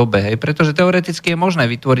dnešnej dobe? Hej? Pretože teoreticky je možné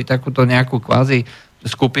vytvoriť takúto nejakú kvázi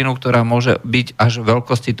skupinu, ktorá môže byť až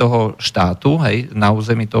veľkosti toho štátu, hej, na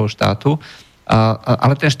území toho štátu,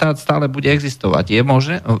 ale ten štát stále bude existovať. Je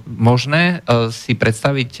možné si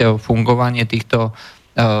predstaviť fungovanie týchto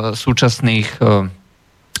súčasných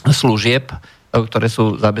služieb, ktoré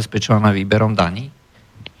sú zabezpečované výberom daní?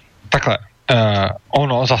 Takhle.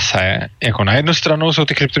 Ono zase, jako na jednu stranu jsou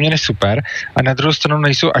ty kryptoměny super a na druhou stranu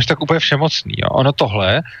nejsou až tak úplně všemocný. Jo. Ono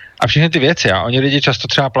tohle a všechny ty věci, a oni lidi často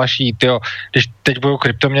třeba plaší, tyjo, když teď budou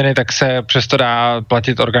kryptoměny, tak se přesto dá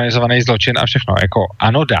platit organizovaný zločin a všechno. Jako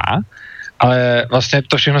ano dá, ale vlastně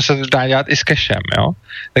to všechno se dá dělat i s cashem, jo.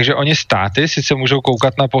 Takže oni státy sice můžou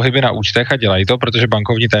koukat na pohyby na účtech a dělají to, protože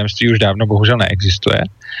bankovní tajemství už dávno bohužel neexistuje.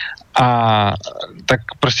 A tak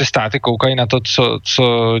prostě státy koukají na to,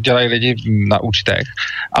 co dělají lidi na účtech,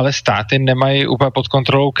 ale státy nemají úplně pod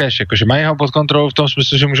kontrolou cash, jakože mají ho pod kontrolou v tom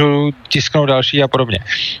smyslu, že můžou tisknout další a podobně.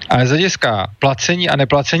 Ale z hlediska placení a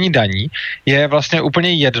neplacení daní je vlastně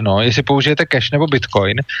úplně jedno, jestli použijete cash nebo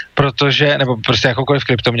bitcoin, protože, nebo prostě jakoukoliv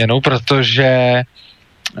kryptoměnu, protože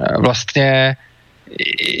vlastně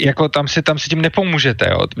jako tam si tím nepomůžete.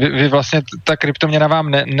 Jo. Vy vlastně, ta kryptoměna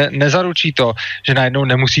vám nezaručí to, že najednou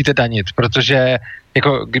nemusíte danit, protože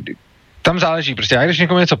jako tam záleží. Prostě já když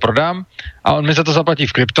někomu něco prodám a on mi za to zaplatí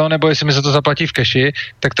v krypto, nebo jestli mi za to zaplatí v keši,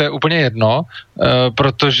 tak to je úplně jedno,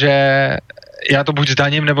 protože já to buď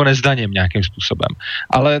zdaním nebo nezdaním nějakým způsobem.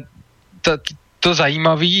 Ale to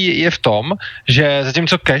zajímavé je v tom, že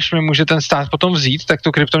zatímco cash mi může ten stát potom vzít, tak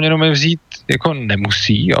tu kryptoměnu mi vzít jako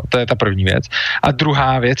nemusí, jo, to je ta první věc. A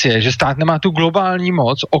druhá věc je, že stát nemá tu globální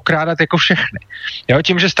moc okrádat jako všechny. Jo,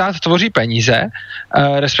 tím, že stát tvoří peníze,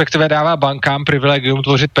 respektive dává bankám privilegium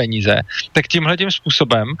tvořit peníze, tak tímhletím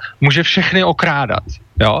způsobem může všechny okrádat.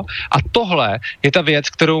 Jo? A tohle je ta věc,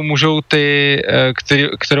 kterou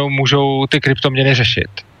můžou ty kryptoměny řešit.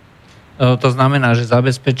 To znamená, že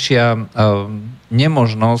zabezpečia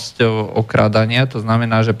nemožnosť okrádania, to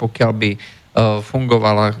znamená, že pokiaľ by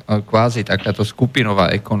fungovala kvázi takáto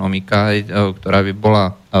skupinová ekonomika, ktorá by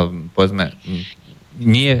bola, povedzme,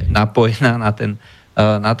 nie napojená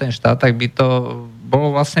na ten štát, tak by to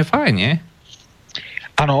bolo vlastne fajn, nie?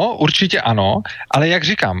 Ano, určitě ano, ale jak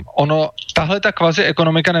říkám, tahle ta kvazi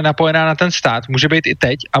ekonomika nenapojená na ten stát může být i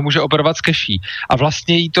teď a může operovat s keší. A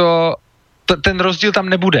vlastně ten rozdíl tam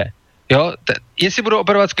nebude. Jo, jestli budou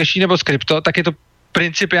operovat s keší nebo s krypto, tak je to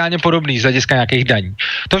principiálně podobný z hlediska nějakých daní.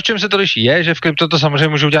 To, v čem se to liší, je, že v krypto to samozřejmě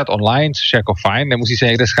můžou dělat online, což je jako fajn, nemusí se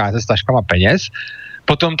někde scházet s taškama peněz.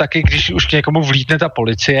 Potom taky, když už k někomu vlítne ta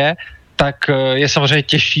policie, tak je samozřejmě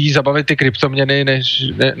těžší zabavit ty kryptoměny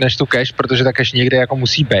než tu cash, protože ta cash někde jako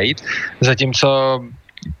musí být. Zatímco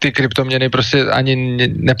ty kryptoměny prostě ani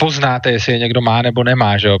nepoznáte, jestli je někdo má nebo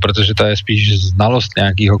nemá, že jo, protože to je spíš znalost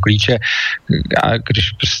nějakého klíče a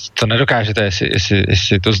když prostě to nedokážete,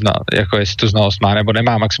 jestli tu znalost má nebo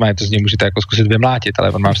nemá, maximálně to z něj můžete jako zkusit vymlátit,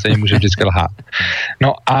 ale on vám stejně může vždycky lhát.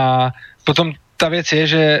 No a potom ta věc je,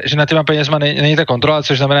 že na těma penězma není ta kontrola,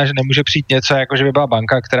 což znamená, že nemůže přijít něco, jako že by byla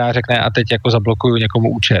banka, která řekne a teď jako zablokuju někomu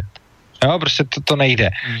účet. Jo, prostě to nejde.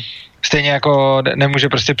 Stejně jako nemůže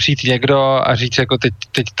prostě přijít někdo a říct, jako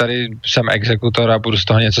teď tady jsem exekutor a budu z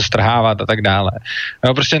toho něco strhávat a tak dále.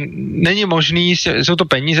 Jo, prostě není možný, jsou to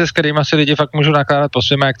peníze, s kterými si lidi fakt můžou nakládat po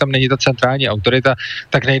svém, a jak tam není ta centrální autorita,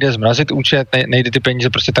 tak nejde zmrazit účet, nejde ty peníze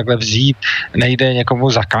prostě takhle vzít, nejde někomu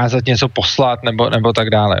zakázat něco poslat nebo tak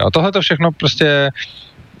dále. Jo. Tohle to všechno prostě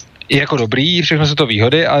je jako dobrý, všechno jsou to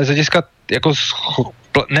výhody, ale z hlediska jako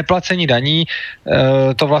neplacení daní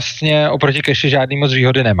to vlastně oproti keši žádný moc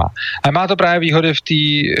výhody nemá. Ale má to právě výhody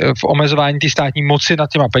v omezování té státní moci nad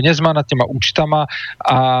těma penězma, nad těma účtama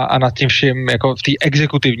a nad tím vším jako v té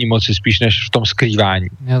exekutivní moci spíš než v tom skrývání.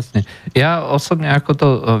 Jasne. Ja osobne ako to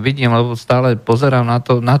vidím, lebo stále pozerám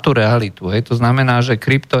na tú realitu. To znamená, že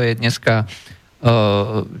krypto je dneska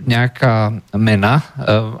nejaká mena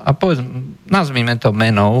a nazvime to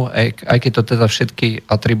menou, aj keď to teda všetky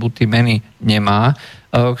atribúty meny nemá,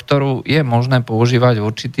 ktorú je možné používať v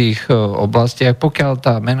určitých oblastiach. Pokiaľ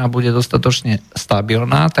tá mena bude dostatočne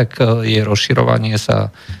stabilná, tak jej rozširovanie sa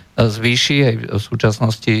zvýši, aj v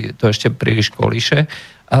súčasnosti to ešte príliš kolíše.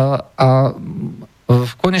 A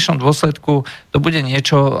v konečnom dôsledku to bude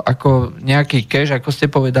niečo ako nejaký cash, ako ste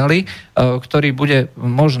povedali, ktorý bude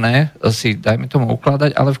možné si, dajme tomu,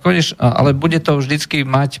 ukladať, ale bude to vždycky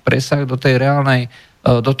mať presah do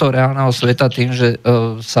toho reálneho sveta tým, že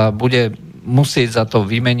sa bude musieť za to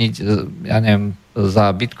vymeniť, ja neviem,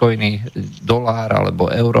 za bitcoiny dolár alebo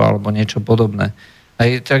euro alebo niečo podobné.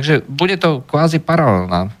 Takže bude to kvázi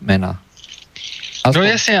paralelná mena. No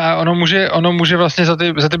jasně, a ono může vlastně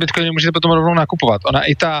za ty bitcoiny můžete potom rovnou nakupovat. Ona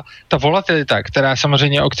i ta volatilita, která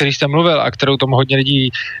samozřejmě, o který jste mluvil a kterou tomu hodně lidí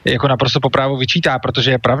jako naprosto po právu vyčítá,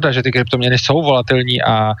 protože je pravda, že ty kryptoměny jsou volatilní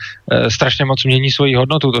a strašně moc mění svoji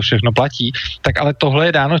hodnotu, to všechno platí, tak ale tohle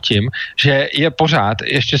je dáno tím, že je pořád,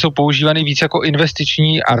 ještě jsou používaný víc jako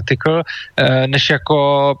investiční artikl, než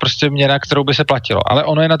jako prostě měna, kterou by se platilo. Ale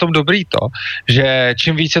ono je na tom dobrý to, že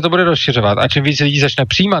čím více to bude rozšiřovat a čím více lidí začne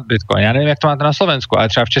přijímat bitcoin, já nevím, jak to máte na Slovensku, ale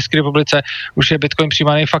třeba v České republice už je bitcoin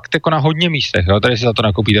přijímaný fakt jako na hodně místech. Jo? Tady si za to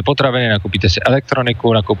nakoupíte potraviny, nakoupíte si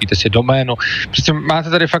elektroniku, nakoupíte si doménu. Prostě máte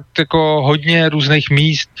tady fakt jako hodně různých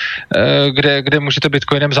míst, kde můžete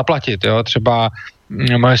bitcoinem zaplatit. Jo? Třeba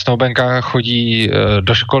moje snoubenka chodí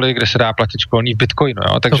do školy, kde se dá platit školní v bitcoinu.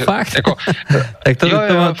 Jo? Takže, to fakt? Jako, tak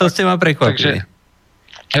to jste má překvapili.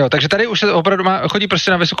 Jo, takže tady už se opravdu chodí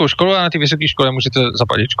prostě na vysokou školu a na té vysoké škole můžete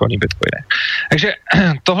zaplatit školní bitcoiny. Takže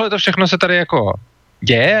tohle to všechno se tady jako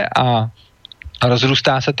děje a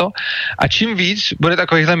rozrůstá se to. A čím víc bude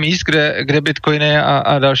takovýchhle míst, kde bitcoiny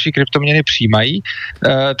a další kryptoměny přijímají,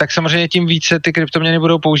 tak samozřejmě tím více ty kryptoměny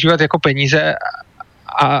budou používat jako peníze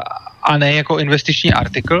a ne jako investiční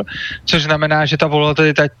artikl, což znamená, že ta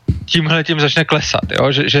volatilita tímhletím začne klesat,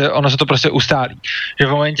 jo? Že ono se to prostě ustálí. Že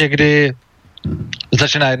v momentě, kdy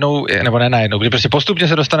začne najednou, nebo ne najednou, kdy prostě postupně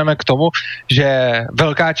se dostaneme k tomu, že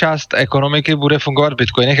velká část ekonomiky bude fungovat v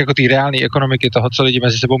bitcoinech, jako té reálné ekonomiky toho, co lidi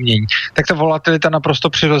mezi sebou mění, tak ta volatilita naprosto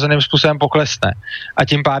přirozeným způsobem poklesne. A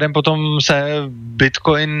tím pádem potom se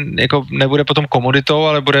bitcoin jako nebude potom komoditou,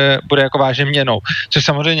 ale bude jako vážně měnou. Což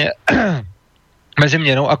samozřejmě mezi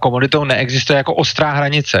měnou a komoditou neexistuje jako ostrá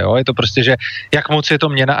hranice. Jo? Je to prostě, že jak moc je to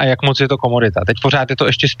měna a jak moc je to komodita. Teď pořád je to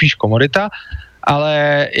ještě spíš komodita,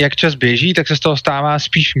 ale jak čas běží, tak se z toho stává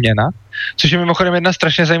spíš měna, což je mimochodem jedna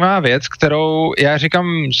strašně zajímavá věc, kterou já říkám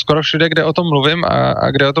skoro všude, kde o tom mluvím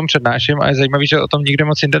a kde o tom přednáším, a je zajímavý, že o tom nikde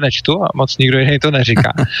moc jinde nečtu a moc nikdo jiný to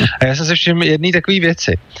neříká. A já jsem se všiml jedné takové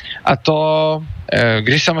věci. A to,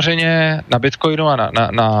 když samozřejmě na Bitcoinu a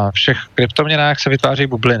na všech kryptoměnách se vytváří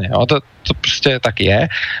bubliny. Jo? To prostě tak je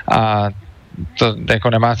a to jako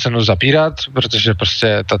nemá cenu zapírat, protože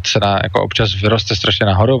prostě ta cena jako občas vyroste strašně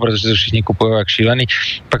nahoru, protože to všichni kupují jak šílený,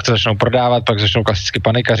 pak to začnou prodávat, pak začnou klasicky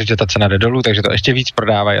panikařit, že ta cena jde dolů, takže to ještě víc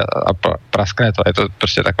prodávají a praskne to. Je to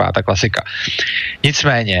prostě taková ta klasika.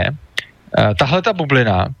 Nicméně, tahle ta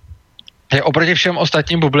bublina je oproti všem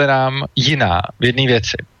ostatním bublinám jiná v jedné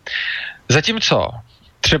věci. Zatímco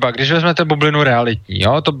třeba, když vezmete bublinu realitní,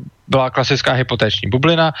 jo, to byla klasická hypotéční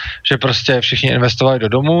bublina, že prostě všichni investovali do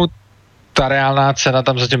domů, ta reálná cena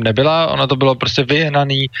tam zatím nebyla, ono to bylo prostě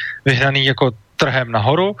vyhnaný jako trhem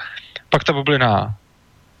nahoru, pak ta bublina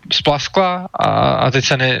splaskla a ty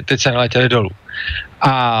ceny letěly dolů.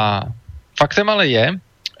 A faktem ale je,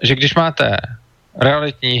 že když máte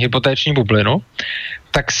realitní hypotéční bublinu,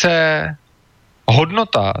 tak se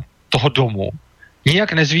hodnota toho domu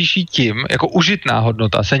nijak nezvýší tím, jako užitná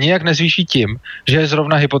hodnota se nijak nezvýší tím, že je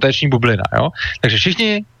zrovna hypotéční bublina. Jo? Takže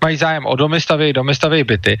všichni mají zájem o domy, stavějí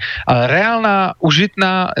byty, ale reálná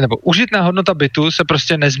užitná hodnota bytu se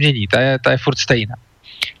prostě nezmění, ta je furt stejná.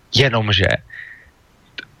 Jenomže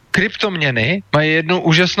kryptoměny mají jednu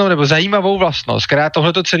úžasnou nebo zajímavou vlastnost, která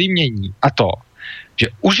tohleto celý mění, a to, že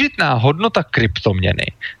užitná hodnota kryptoměny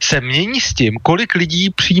se mění s tím, kolik lidí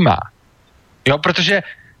přijímá. Jo, protože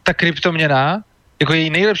ta kryptoměna, jako její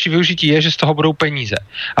nejlepší využití je, že z toho budou peníze.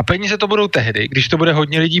 A peníze to budou tehdy, když to bude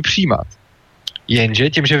hodně lidí přijímat. Jenže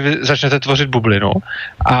tím, že vy začnete tvořit bublinu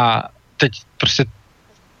a teď prostě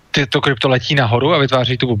to krypto letí nahoru a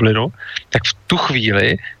vytváří tu bublinu, tak v tu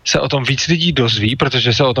chvíli se o tom víc lidí dozví,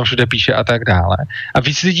 protože se o tom všude píše a tak dále. A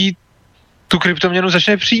víc lidí tu kryptoměnu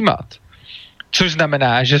začne přijímat. Což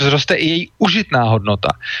znamená, že vzroste i její užitná hodnota.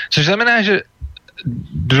 Což znamená, že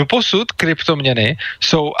doposud kryptoměny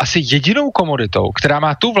jsou asi jedinou komoditou, která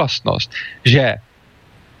má tu vlastnost, že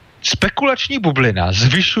spekulační bublina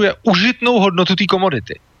zvyšuje užitnou hodnotu té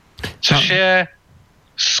komodity. Což je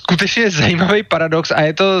skutečně zajímavý paradox a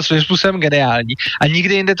je to svým způsobem geniální. A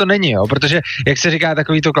nikdy jinde to není, jo? Protože, jak se říká,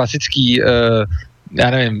 takový to klasický, já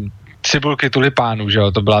nevím, cibulky tulipánů, že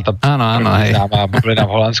jo, to byla ta známá bublina v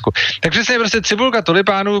Holandsku. Tak přesně prostě cibulka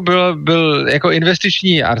tulipánů byl jako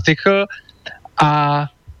investiční artikl a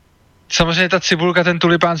samozřejmě ta cibulka, ten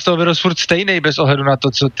tulipán z toho vyrost furt stejný bez ohledu na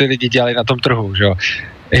to, co ty lidi dělali na tom trhu, že jo.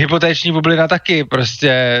 Hypotéční bublina taky,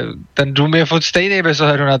 prostě ten dům je furt stejný bez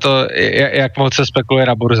ohledu na to, jak moc se spekuluje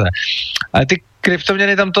na burze. Ale ty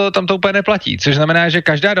kryptoměny tam to úplně neplatí, což znamená, že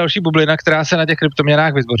každá další bublina, která se na těch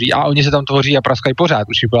kryptoměnách vytvoří, a oni se tam tvoří a praskají pořád,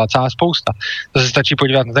 už jich byla celá spousta, to se stačí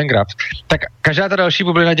podívat na ten graf, tak každá ta další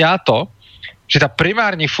bublina dělá to, že ta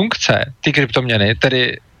primární funkce ty kryptoměny,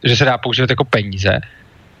 tedy že se dá používat jako peníze,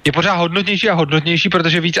 je pořád hodnotnější a hodnotnější,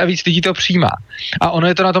 protože víc a víc lidí to přijímá. A ono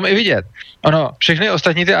je to na tom i vidět. Ono, všechny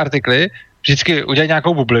ostatní ty artikly vždycky udělají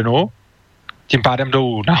nějakou bublinu, tím pádem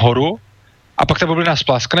jdou nahoru a pak ta bublina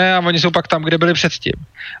splaskne a oni jsou pak tam, kde byli předtím.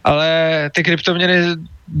 Ale ty kryptoměny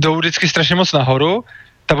jdou vždycky strašně moc nahoru,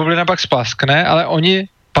 ta bublina pak splaskne, ale oni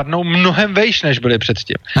padnou mnohem vejš, než byli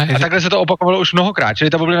předtím. A takhle se to opakovalo už mnohokrát. Čili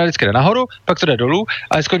ta bublina vždycky jde nahoru, pak to jde dolů,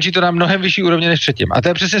 ale skončí to na mnohem vyšší úrovni než předtím. A to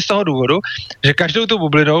je přesně z toho důvodu, že každou tou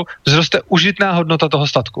bublinou vzroste užitná hodnota toho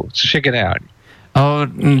statku, což je geniální.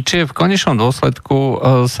 Čiže v konečnom dôsledku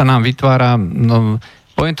sa nám vytvára,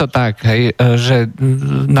 poviem to tak, hej, že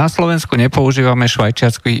na Slovensku nepoužívame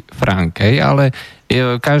švajčiarsky frank, hej, ale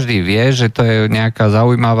každý vie, že to je nejaká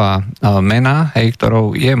zaujímavá mena, hej,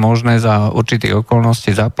 ktorou je možné za určitých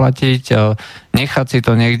okolností zaplatiť, nechať si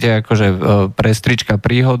to niekde akože pre strička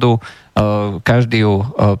príhodu, každý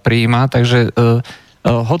ju prijíma, takže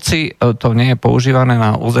hoci to nie je používané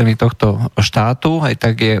na území tohto štátu, aj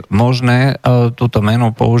tak je možné túto menu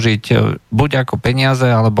použiť buď ako peniaze,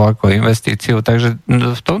 alebo ako investíciu, takže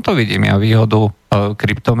v tomto vidím ja výhodu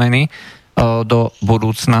kryptomeny do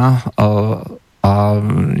budúcna. A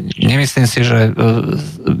nemyslím si, že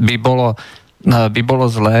by bolo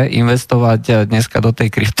zlé investovať dneska do tej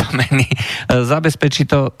kryptomeny. Zabezpečí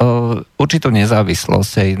to určitú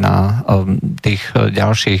nezávislosť aj na tých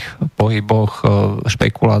ďalších pohyboch,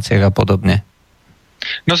 špekuláciách a podobne.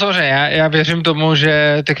 No samozřejmě, já věřím tomu,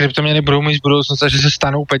 že ty kryptoměny budou mít v budoucnosti, že se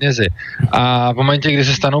stanou penězi. A v momentě, kdy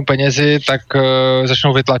se stanou penězi, tak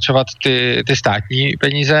začnou vytlačovat ty státní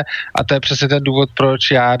peníze a to je přesně ten důvod,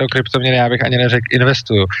 proč já do kryptoměny, já bych ani neřekl,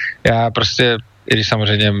 investuju. Já prostě, i když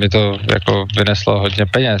samozřejmě mi to jako vyneslo hodně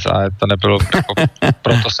peněz, ale to nebylo, jako,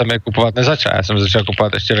 proto jsem je kupovat nezačal. Já jsem začal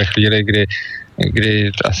kupovat ještě ve chvíli,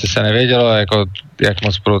 kdy asi se nevědělo, jako, jak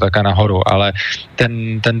moc budou taká nahoru, ale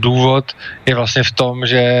ten důvod je vlastně v tom,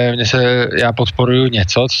 že já podporuju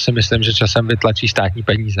něco, co si myslím, že časem vytlačí státní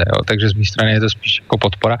peníze, jo? Takže z mé strany je to spíš jako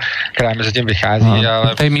podpora, která mi zatím vychází.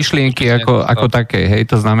 Ale tej myšlienky ako také, hej,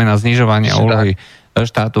 to znamená znižovanie úlohy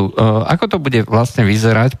štátu. Ako to bude vlastne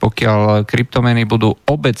vyzerať, pokiaľ kryptomeny budú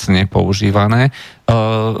obecne používané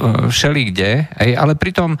všelikde, ale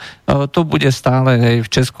pritom tu bude stále v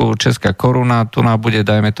Česku česká koruna, tu nám bude,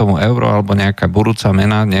 dajme tomu, euro alebo nejaká budúca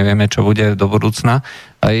mena, nevieme, čo bude do budúcna.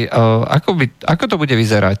 Ako to bude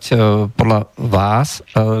vyzerať podľa vás,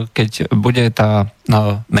 keď bude tá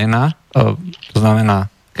mena, to znamená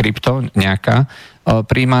krypto nejaká,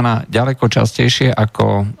 príjmaná ďaleko častejšie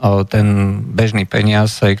ako ten bežný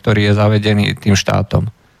peniaz, ktorý je zavedený tým štátom?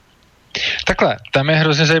 Takhle, tam je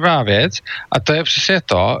hrozně zajímavá věc a to je přesně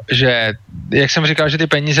to, že jak jsem říkal, že ty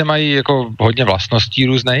peníze mají jako hodně vlastností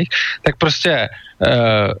různých, tak prostě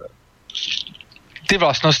ty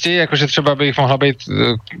vlastnosti, jakože třeba by jich mohla být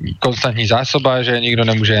konstantní zásoba, že nikdo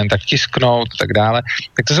nemůže jen tak tisknout a tak dále,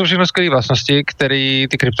 tak to jsou všechno skvělé vlastnosti, které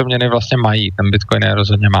ty kryptoměny vlastně mají, ten Bitcoin je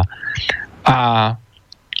rozhodně má. A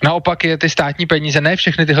naopak je ty státní peníze, ne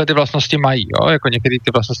všechny tyhle ty vlastnosti mají, jo? Jako některé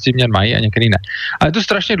ty vlastnosti měn mají a některé ne. Ale je to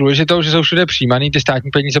strašně důležité, že jsou všude přijímaný, ty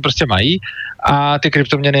státní peníze prostě mají a ty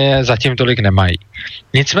kryptoměny je zatím tolik nemají.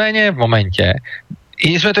 Nicméně v momentě,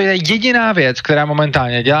 to je jediná věc, která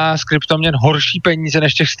momentálně dělá z kryptoměn horší peníze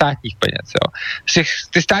než těch státních peněz. Jo.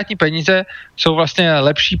 Ty státní peníze jsou vlastně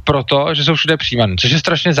lepší proto, že jsou všude přijímané, což je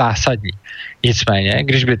strašně zásadní. Nicméně,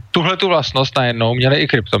 když by tuhletu vlastnost najednou měly i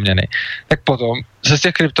kryptoměny, tak potom se z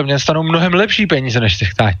těch kryptoměn stanou mnohem lepší peníze než z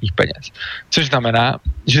těch státních peněz. Což znamená,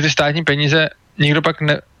 že ty státní peníze nikdo pak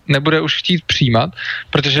nebude už chtít přijímat,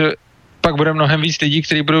 protože pak bude mnohem víc lidí,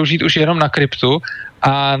 kteří budou žít už jenom na kryptu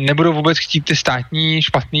a nebudou vůbec chtít ty státní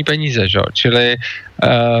špatný peníze, že? Čili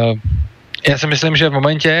já si myslím, že v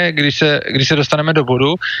momentě, když se dostaneme do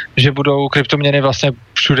bodu, že budou kryptoměny vlastně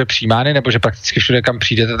všude přijímány, nebo že prakticky všude, kam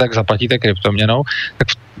přijdete, tak zaplatíte kryptoměnou, tak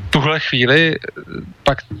v tuhle chvíli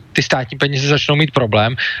pak ty státní peníze začnou mít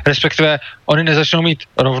problém, respektive oni nezačnou mít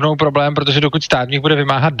rovnou problém, protože dokud stát v nich bude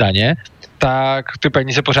vymáhat daně, tak ty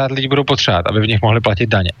peníze pořád lidi budou potřebovat, aby v nich mohli platit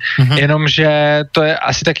daně. Mm-hmm. Jenomže to je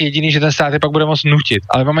asi taky jediný, že ten stát je pak bude moct nutit.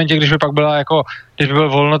 Ale v momentě, když by pak byla když by byl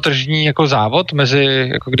volnotržní jako závod mezi,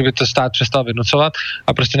 jako kdyby to stát přestal vynucovat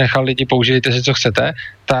a prostě nechal lidi použijte si, co chcete,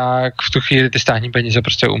 tak v tu chvíli ty státní peníze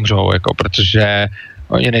prostě umřou, jako, protože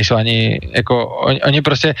oni nejsou ani, jako, oni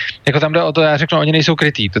prostě, jako tam jde o to, já řeknu, oni nejsou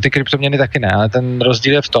krytý, to ty kryptoměny taky ne, ale ten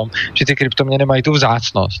rozdíl je v tom, že ty kryptoměny mají tu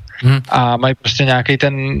vzácnost a mají prostě nějaký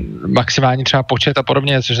ten maximální třeba počet a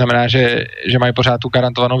podobně, což znamená, že mají pořád tu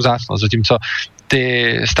garantovanou vzácnost, zatímco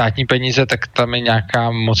ty státní peníze, tak tam je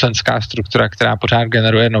nějaká mocenská struktura, která pořád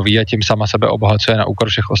generuje nový a tím sama sebe obohacuje na úkor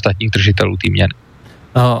všech ostatních držitelů tý měny.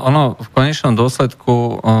 Ono v konečnom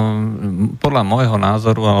dôsledku, podľa môjho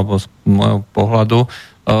názoru alebo z môjho pohľadu,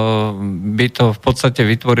 by to v podstate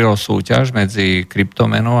vytvorilo súťaž medzi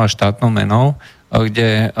kryptomenou a štátnou menou,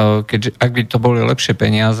 kde, ak by to boli lepšie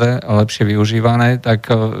peniaze, lepšie využívané,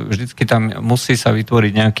 tak vždycky tam musí sa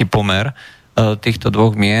vytvoriť nejaký pomer týchto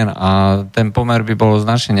dvoch mien a ten pomer by bol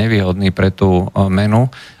značne nevýhodný pre tú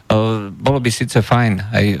menu. Bolo by síce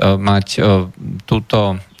fajn mať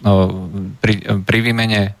túto pri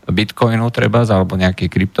výmene bitcoinu treba, alebo nejaké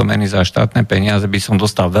kryptomeny za štátne peniaze by som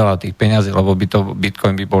dostal veľa tých peniazí, lebo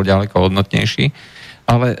bitcoin by bol ďaleko hodnotnejší.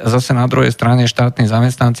 Ale zase na druhej strane štátni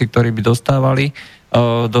zamestnanci, ktorí by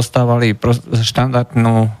dostávali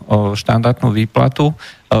štandardnú výplatu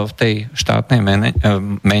v tej štátnej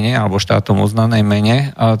mene alebo štátom uznanej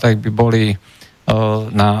mene, tak by boli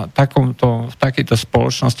v takejto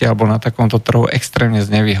spoločnosti alebo na takomto trhu extrémne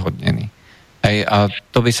znevýhodnení. A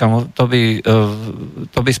to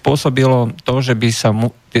by spôsobilo to, že by sa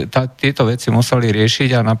tieto veci museli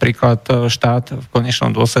riešiť a napríklad štát v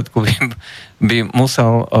konečnom dôsledku by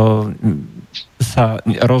musel sa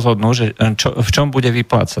rozhodnúť, že v čom bude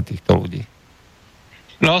vyplácať týchto ľudí.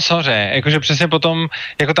 No samozřejmě, jakože přesně potom,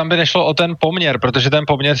 jako tam by nešlo o ten poměr, protože ten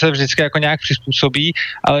poměr se vždycky jako nějak přizpůsobí,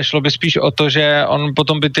 ale šlo by spíš o to, že on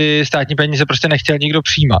potom by ty státní peníze prostě nechtěl nikdo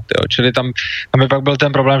přijímat, jo? Čili tam by pak byl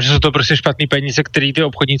ten problém, že jsou to prostě špatný peníze, který ty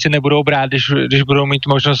obchodníci nebudou brát, když budou mít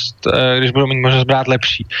možnost brát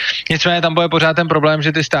lepší. Nicméně tam bude pořád ten problém,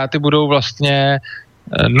 že ty státy budou vlastně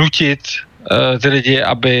nutit ty lidi,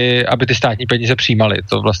 aby ty státní peníze přijímali.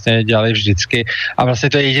 To vlastně dělali vždycky. A vlastně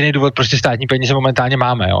to je jediný důvod, proč ty státní peníze momentálně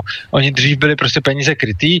máme. Jo. Oni dřív byli prostě peníze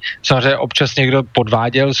krytý, samozřejmě občas někdo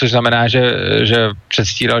podváděl, což znamená, že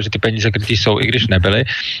předstíral, že ty peníze krytý jsou, i když nebyly,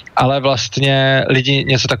 ale vlastně lidi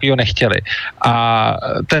něco takového nechtěli. A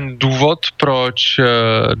ten důvod, proč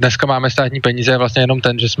dneska máme státní peníze, je vlastně jenom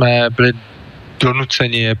ten, že jsme byli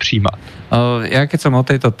donúcení je přijímat. Ja keď som o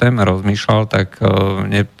tejto téme rozmýšľal, tak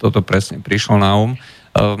mne toto presne prišlo na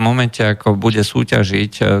v momente, ako bude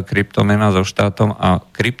súťažiť kryptomena so štátom a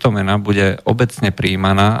kryptomena bude obecne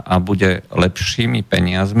prijímaná a bude lepšími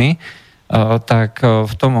peniazmi, tak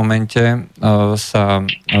v tom momente sa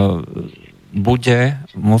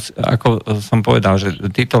ako som povedal, že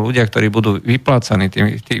títo ľudia, ktorí budú vyplácaní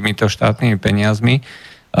týmito štátnymi peniazmi,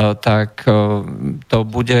 tak to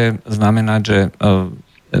bude znamenať, že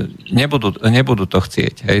nebudú to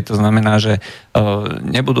chcieť. Hej. To znamená, že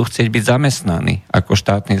nebudú chcieť byť zamestnaní ako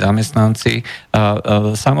štátni zamestnanci.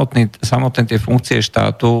 Samotné tie funkcie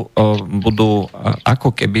štátu budú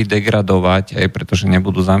ako keby degradovať, hej, pretože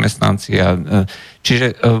nebudú zamestnanci.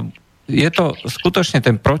 Čiže je to skutočne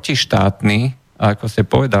ten protištátny, ako ste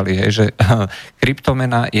povedali, hej, že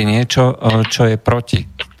kryptomena je niečo, čo je proti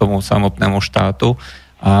tomu samotnému štátu.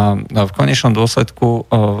 A v konečnom dôsledku,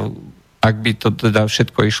 ak by to teda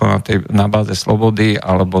všetko išlo na báze slobody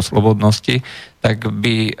alebo slobodnosti, tak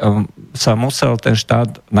by sa musel ten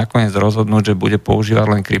štát nakoniec rozhodnúť, že bude používať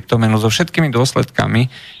len kryptomenu so všetkými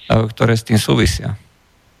dôsledkami, ktoré s tým súvisia.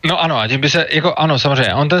 No ano, a tím by se, jako ano,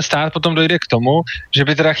 samozřejmě, on ten stát potom dojde k tomu, že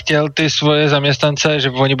by teda chtěl ty svoje zaměstnance, že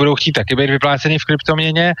oni budou chtít taky být vyplácený v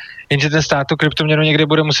kryptoměně, jenže ten stát tu kryptoměnu někde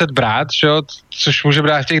bude muset brát, že jo, což může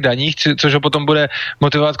brát v těch daních, což ho potom bude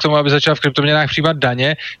motivovat k tomu, aby začal v kryptoměnách přijímat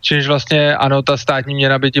daně, čímž vlastně ano, ta státní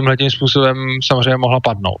měna by tímhletím způsobem samozřejmě mohla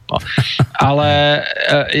padnout. No. Ale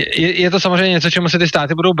je to samozřejmě něco, čemu se ty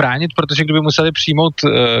státy budou bránit, protože kdyby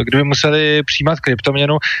museli přijímat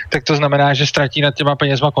kryptoměnu, tak to znamená, že ztratí nad těma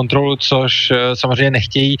penězma kontrolu, což samozřejmě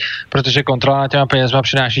nechtějí, protože kontrola nad těma penězma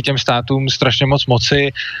přináší těm státům strašně moc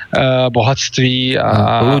moci, bohatství a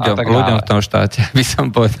tak dále. Ľuďom v tom štáte, by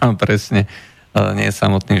som povedal presne, nie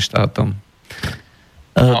samotným štátom.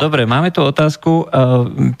 No. Dobre, máme tu otázku.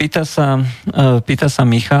 Pýta sa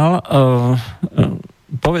Michal.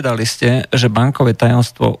 Povedali ste, že bankové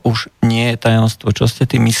tajomstvo už nie je tajomstvo. Čo ste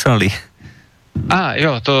tým mysleli?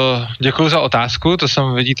 Jo, to děkuju za otázku, to jsem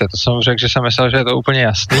řekl, že jsem myslel, že je to úplně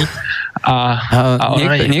jasný. A ono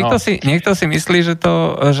není, niekto si myslí,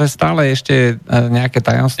 že stále ještě nějaké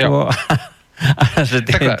tajemstvo.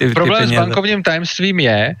 Problém s bankovním tajemstvím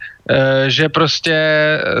je, že prostě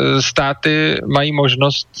státy mají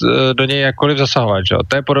možnost do něj jakkoliv zasahovat. Že?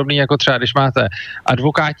 To je podobný jako třeba, když máte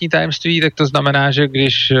advokátní tajemství, tak to znamená, že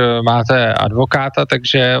když máte advokáta,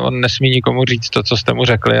 takže on nesmí nikomu říct to, co jste mu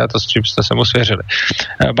řekli a to, s čím jste se mu svěřili.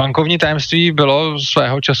 Bankovní tajemství bylo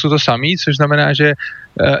svého času to samé, což znamená, že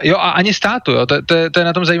a ani státu, jo, to je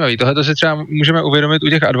na tom zajímavé. Tohle si třeba můžeme uvědomit u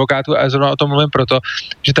těch advokátů a já zrovna o tom mluvím proto,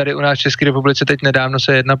 že tady u nás v České republice teď nedávno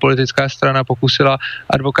se jedna politická strana pokusila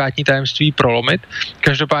advokátní tajemství prolomit.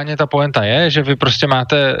 Každopádně ta pointa je, že vy prostě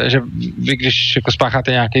máte, že vy když jako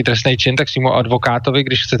spácháte nějaký trestný čin, tak svýmu advokátovi,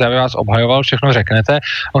 když chcete, aby vás obhajoval, všechno řeknete,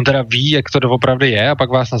 on teda ví, jak to doopravdy je a pak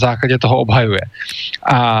vás na základě toho obhajuje.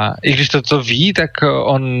 A i když to ví, tak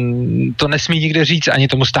on to nesmí nikde říct, ani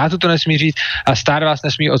tomu státu to nesmí říct a stát vás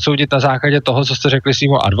nesmí odsoudit na základě toho, co jste řekli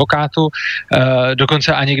svýmu advokátu.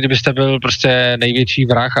 Dokonce ani kdybyste byl prostě největší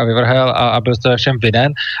vrah a vyvrhel a byl jste ve všem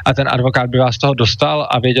vinen a ten advokát by vás toho dostal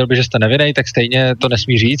a věděl by, že jste nevinnej, tak stejně to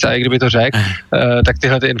nesmí říct a i kdyby to řekl, tak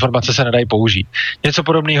tyhle ty informace se nedají použít. Něco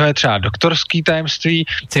podobného je třeba doktorský tajemství,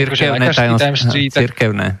 církevné tajemství.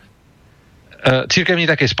 Církevné. Církevní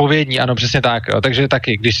taky, zpovědní, ano, přesně tak. Jo. Takže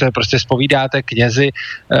taky, když se prostě zpovídáte knězi,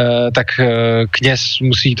 tak kněz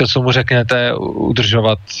musí to, co mu řeknete,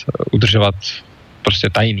 udržovat prostě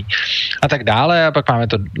tajný. A tak dále. A pak máme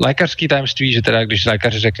to lékařský tajemství, že teda když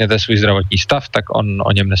lékaři řeknete svůj zdravotní stav, tak on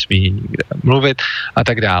o něm nesmí nikde mluvit a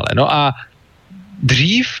tak dále. No a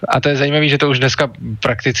dřív, a to je zajímavé, že to už dneska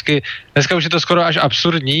už je to skoro až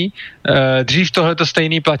absurdní, dřív tohleto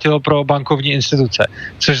stejný platilo pro bankovní instituce,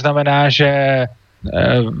 což znamená, že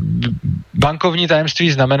bankovní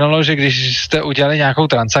tajemství znamenalo, že když jste udělali nějakou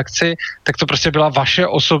transakci, tak to prostě byla vaše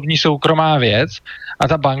osobní soukromá věc a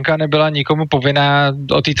ta banka nebyla nikomu povinná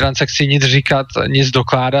o té transakci nic říkat, nic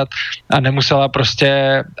dokládat a nemusela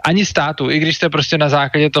prostě ani státu, i když jste prostě na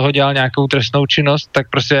základě toho dělal nějakou trestnou činnost, tak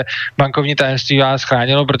prostě bankovní tajemství vás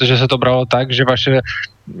chránilo, protože se to bralo tak, že vaše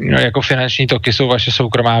jako finanční toky jsou vaše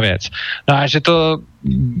soukromá věc. No a že to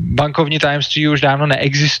bankovní tajemství už dávno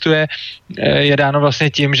neexistuje, je dáno vlastně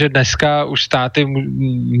tím, že dneska už státy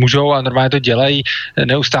můžou a normálně to dělají,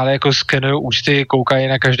 neustále jako skenují účty, koukají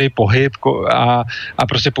na každý pohyb a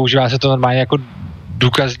prostě používá se to normálně jako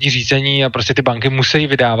důkazní řízení a prostě ty banky musí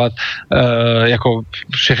vydávat jako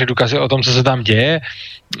všechny důkazy o tom, co se tam děje.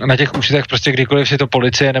 Na těch účtech prostě kdykoliv si to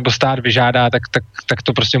policie nebo stát vyžádá, tak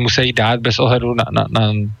to prostě musí dát bez ohledu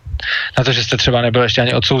na to, že jste třeba nebyl ještě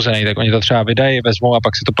ani odsouzený, tak oni to třeba vydají, vezmou a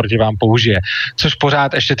pak se to proti vám použije. Což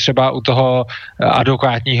pořád ještě třeba u toho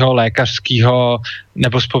advokátního, lékařského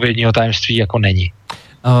nebo zpovědního tajemství jako není.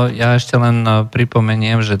 Ja ešte len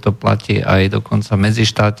pripomeniem, že to platí aj dokonca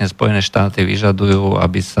medzištátne. Spojené štáty vyžadujú,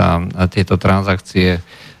 aby sa tieto transakcie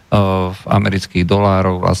v amerických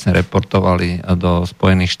dolároch vlastne reportovali do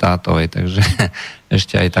Spojených štátov. Takže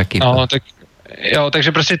ešte aj taký...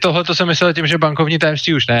 Takže prostě tohleto jsem myslel tím, že bankovní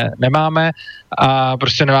tajemství už nemáme a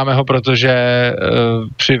prostě nemáme ho, protože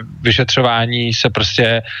při vyšetřování se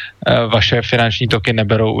prostě vaše finanční toky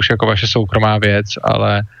neberou už jako vaše soukromá věc,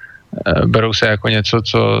 ale berou se jako něco,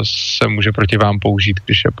 co se může proti vám použít,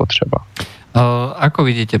 když je potřeba. Ako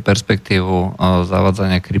vidíte perspektívu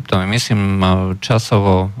zavádzania kryptomien? Myslím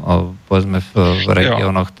časovo, povedzme v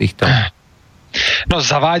regiónoch týchto. No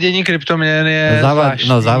zavádění kryptoměn je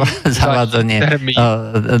zavádzanie.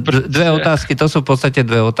 Dve otázky, to sú v podstate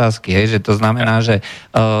dve otázky, hej, že to znamená, že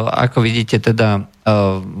ako vidíte teda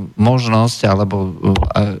možnosť, alebo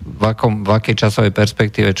v akej časovej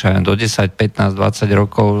perspektíve, čo je do 10, 15, 20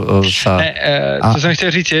 rokov sa... Co jsem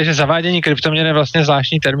chtěl říct je, že zavádění kryptoměn je vlastně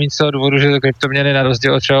zvláštní termín z toho důvodu, že kryptoměny na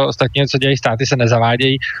rozdíl od čeho ostatního, co dělají státy, se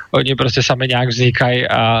nezavádějí, oni prostě sami nějak vznikají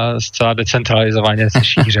a zcela decentralizovaně se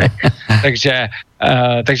šíří.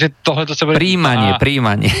 Takže tohle to se bude... Príjmanie,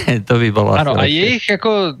 to by bolo... Ano, a jejich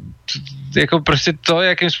jako prostě to,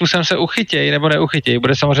 jakým způsobem se uchytějí nebo neuchytějí,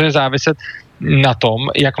 bude samozřejmě záviset na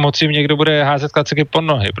tom, jak moc jim někdo bude házet klaceky pod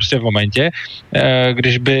nohy. Prostě v momentě,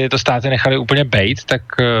 když by to státy nechali úplně bejt, tak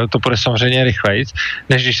to bude samozřejmě rychlejc,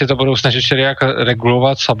 než když se to budou snažit všelijak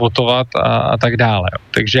regulovat, sabotovat a tak dále.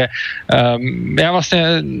 Takže já vlastně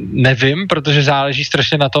nevím, protože záleží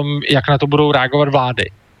strašně na tom, jak na to budou reagovat vlády.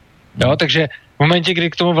 Jo, takže v momentě, kdy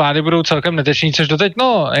k tomu vlády budou celkem neteční, což doteď,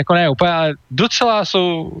 jako ne úplně, ale docela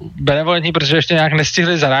jsou benevolentní, protože ještě nějak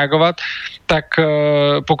nestihli zareagovat, tak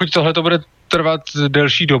pokud tohle to bude trvat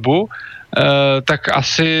delší dobu, tak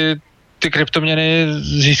asi ty kryptoměny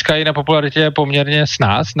získají na popularitě poměrně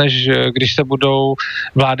snáz, než když se budou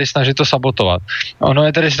vlády snažit to sabotovat. Ono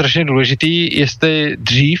je tedy strašně důležitý, jestli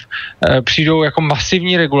dřív přijdou jako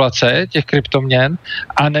masivní regulace těch kryptoměn,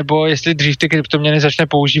 anebo jestli dřív ty kryptoměny začne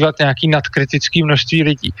používat nějaký nadkritický množství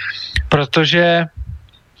lidí. Protože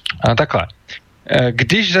takhle,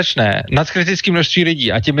 když začne nadkritické množství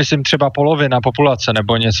lidí, a tím myslím třeba polovina populace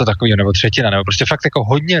nebo něco takového, nebo třetina, nebo prostě fakt jako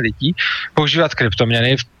hodně lidí používat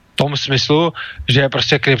kryptoměny v tom smyslu, že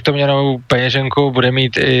prostě kryptoměnovou peněženku bude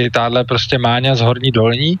mít i táhle prostě Máňa z Horní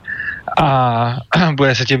Dolní a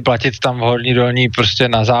bude se tím platit tam v Horní Dolní prostě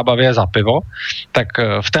na zábavě za pivo, tak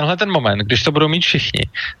v tenhle ten moment, když to budou mít všichni,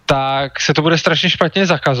 tak se to bude strašně špatně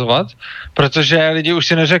zakazovat, protože lidi už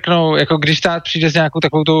si neřeknou, jako když stát přijde s nějakou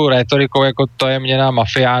takovou tou rétorikou, jako to je měna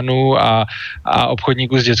mafiánů a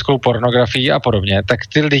obchodníků s dětskou pornografií a podobně, tak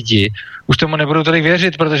ty lidi už tomu nebudou tolik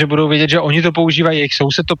věřit, protože budou vědět, že oni to používají, jejich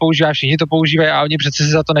soused to používá, všichni to používají a oni přece si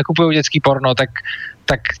za to nekupují dětský porno,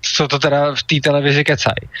 tak co to teda v té televizi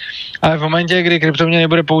kecají. Ale v momentě, kdy kryptoměny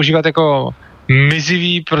bude používat jako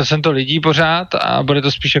mizivý procento lidí pořád a bude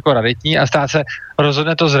to spíš jako raritní a stát se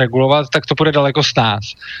rozhodne to zregulovat, tak to bude daleko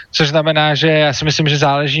snáz. Což znamená, že já si myslím, že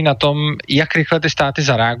záleží na tom, jak rychle ty státy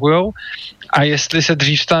zareagujou a jestli se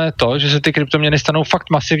dřív stane to, že se ty kryptoměny stanou fakt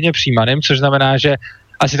masivně přijímaným, což znamená, že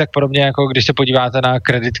asi tak podobně, jako když se podíváte na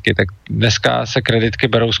kreditky, tak dneska se kreditky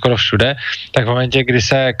berou skoro všude, tak v momentě, kdy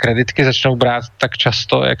se kreditky začnou brát tak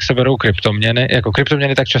často, jak se berou kryptoměny, jako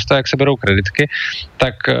kryptoměny tak často, jak se berou kreditky,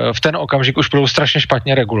 tak v ten okamžik už budou strašně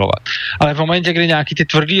špatně regulovat. Ale v momentě, kdy nějaký ty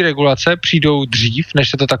tvrdý regulace přijdou dřív, než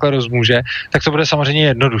se to takhle rozmůže, tak to bude samozřejmě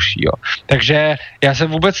jednodušší. Jo. Takže já se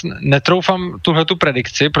vůbec netroufám tuhletu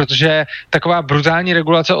predikci, protože taková brutální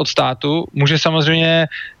regulace od státu může samozřejmě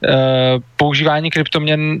používání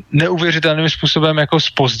kryptoměn neuvěřitelným způsobem jako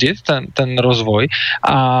zpozdit ten rozvoj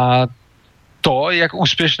a to, jak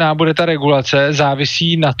úspěšná bude ta regulace,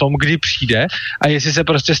 závisí na tom, kdy přijde a jestli se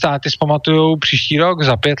prostě státy vzpamatujou příští rok,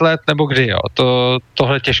 za 5 let nebo kdy, jo.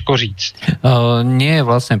 Tohle těžko říct. Nie je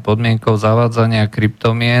vlastne podmienkou zavádzania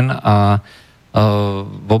kryptomien a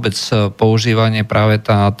vôbec používanie práve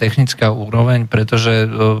tá technická úroveň,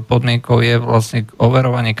 pretože podmienkou je vlastne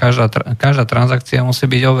overovanie, každá transakcia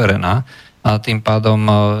musí byť overená a tým pádom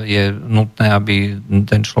je nutné, aby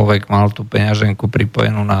ten človek mal tú peňaženku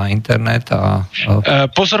pripojenú na internet a...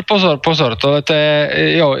 Pozor, tohle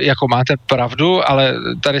je, jo, jako máte pravdu, ale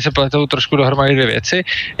tady se pletou trošku dohromady dvě věci.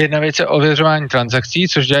 Jedna věc je ověřování transakcí,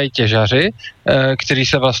 což dělají těžaři, kteří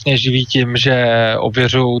se vlastně živí tím, že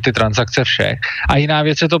ověřují ty transakce všech. A jiná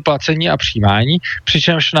věc je to placení a přijímání,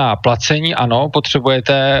 přičemž na placení, ano,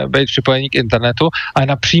 potřebujete být připojení k internetu, ale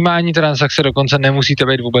na přijímání transakce dokonce nemusíte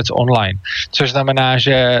být vůbec online. Což znamená,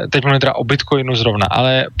 že teď mluvím teda o bitcoinu zrovna,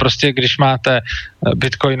 ale prostě když máte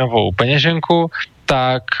bitcoinovou peněženku,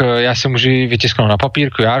 tak já si můžu vytisknout na papír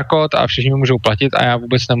QR kód a všichni mi můžou platit a já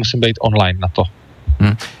vůbec nemusím být online na to.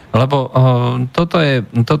 Lebo toto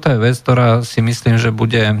je vec, ktorá si myslím, že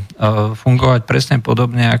bude fungovať presne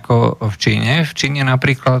podobne ako v Číne. V Číne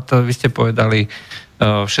napríklad, vy ste povedali,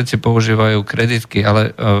 všetci používajú kreditky,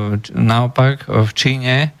 ale naopak v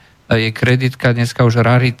Číne je kreditka dneska už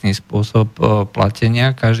raritný spôsob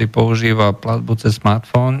platenia. Každý používa platbu cez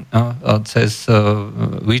smartfón, cez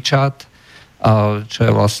WeChat, čo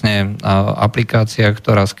je vlastne aplikácia,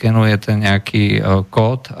 ktorá skenuje ten nejaký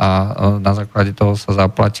kód a na základe toho sa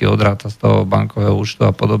zaplatí, odráta z toho bankového účtu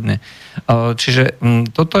a podobne. Čiže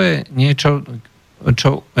toto je niečo,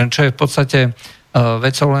 čo je v podstate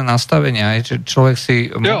vecou len nastavenia, že človek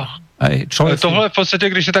si... Jo. Tohle v podstatě,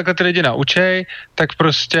 když se takhle ty lidi naučej, tak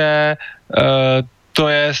prostě to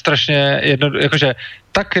je strašně jakože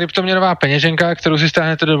ta kryptoměnová peněženka, kterou si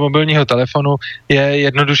stáhnete do mobilního telefonu, je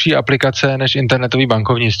jednodušší aplikace než internetový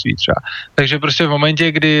bankovnictví třeba. Takže prostě v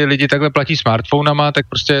momentě, kdy lidi takhle platí smartphonama, tak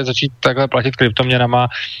prostě začít takhle platit kryptoměnama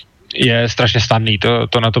je strašně snadný,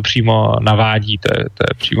 to na to přímo navádí, to je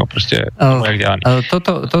přímo prostě tomu, jak dělaný.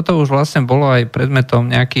 Toto už vlastne bolo aj predmetom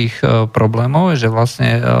nejakých problémov, že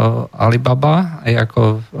vlastne Alibaba,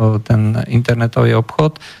 ako ten internetový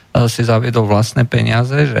obchod, si zaviedol vlastné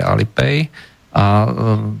peniaze, že Alipay, a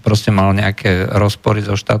proste mal nejaké rozpory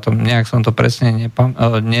so štátom. Nejak som to presne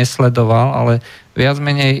nesledoval, ale viac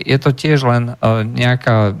menej je to tiež len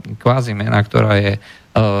nejaká kvázi mena, ktorá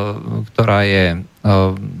je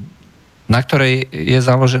na ktorej je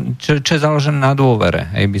založené, čo je založené na dôvere,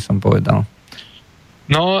 by som povedal.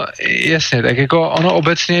 No, jasně, tak jako ono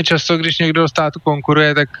obecně často, když někdo státu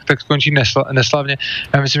konkuruje, tak skončí neslavně.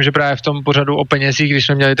 Já myslím, že právě v tom pořadu o penězích, když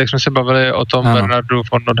jsme měli, tak jsme se bavili o tom Bernardu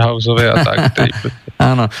von Nordhausovi a tak.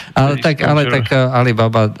 Áno, ale tak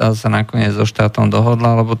Alibaba sa nakoniec so štátom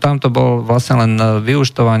dohodla, lebo tam to bol vlastne len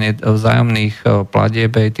vyúčtovanie vzájomných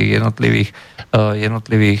platieb tých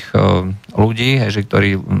jednotlivých ľudí, že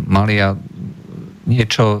ktorí mali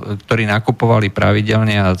ktorí nakupovali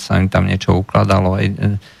pravidelne a sa im tam niečo ukladalo.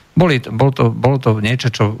 Bolo to niečo,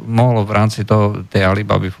 čo mohlo v rámci tej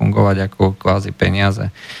Alibaby fungovať ako kvázi peniaze.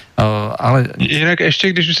 Ale... Jinak ještě,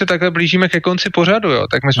 když už se takhle blížíme ke konci pořadu, jo,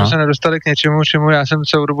 tak my jsme se nedostali k něčemu, čemu já jsem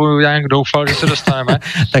celou dobu nějak doufal, že se dostaneme.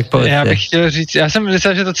 Tak já bych chtěl říct,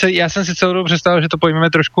 já jsem si celou dobu představil, že to pojmeme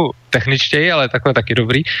trošku techničtěji, ale takhle taky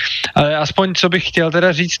dobrý. Ale aspoň, co bych chtěl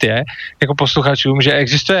teda říct je, jako posluchačům, že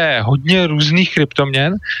existuje hodně různých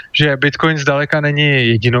kryptoměn, že Bitcoin zdaleka není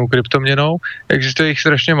jedinou kryptoměnou, existuje jich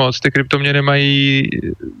strašně moc, ty kryptoměny mají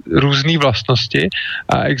různé vlastnosti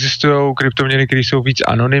a existují kryptoměny, které jsou víc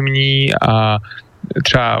anonymní a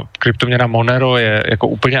třeba kryptoměna Monero je jako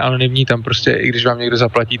úplně anonymní, tam prostě i když vám někdo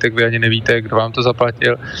zaplatí, tak vy ani nevíte, kdo vám to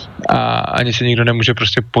zaplatil a ani se nikdo nemůže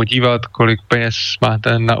prostě podívat, kolik peněz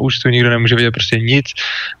máte na účtu, nikdo nemůže vidět prostě nic,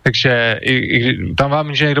 takže tam vám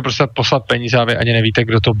může někdo prostě poslat peníze a vy ani nevíte,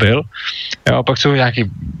 kdo to byl. Jo, a pak jsou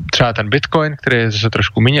nějaký třeba ten Bitcoin, který je zase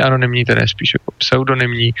trošku méně anonymní, ten je spíš jako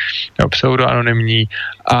pseudonymní, nebo pseudoanonymní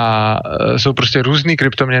a jsou prostě různý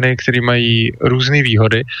kryptoměny, které mají různé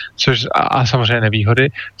výhody, což a samozřejmě nevýhody,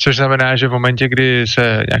 což znamená, že v momentě, kdy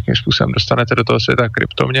se nějakým způsobem dostanete do toho světa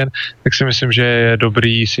kryptoměn, tak si myslím, že je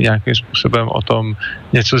dobrý si nějakým způsobem o tom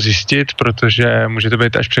něco zjistit, protože můžete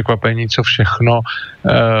být až překvapení, co všechno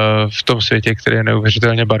v tom světě, který je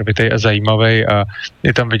neuvěřitelně barvitý a zajímavý a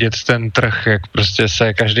je tam vidět ten trh, jak prostě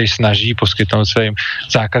se každý snaží poskytnout svým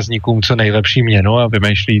zákazníkům co nejlepší měnu a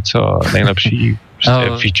vymýšlí co nejlepší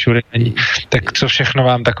feature. Tak co všechno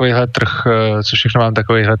vám takovýhle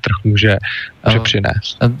trh môže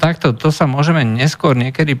přinést? Takto, to sa môžeme neskôr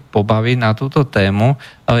niekedy pobaviť na túto tému.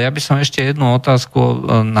 Ja by som ešte jednu otázku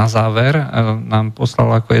na záver nám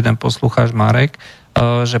poslal ako jeden poslucháč Marek,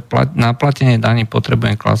 že na platenie daní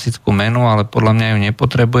potrebujem klasickú menu, ale podľa mňa ju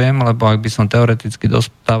nepotrebujem, lebo ak by som teoreticky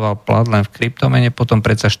dostával plat len v kryptomene, potom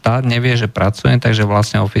predsa štát nevie, že pracujem, takže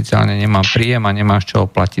vlastne oficiálne nemám príjem a nemám z čoho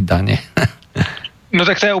platiť dane. No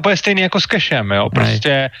tak to je úplně stejný jako s cashem, jo,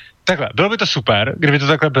 prostě takhle, bylo by to super, kdyby to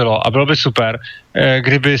takhle bylo a bylo by super,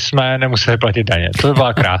 kdyby jsme nemuseli platit daně, to by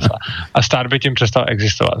byla krása a stát by tím přestal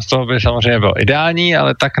existovat, to by samozřejmě bylo ideální,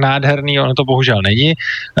 ale tak nádherný ono to bohužel není,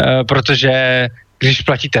 protože když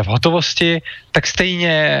platíte v hotovosti, tak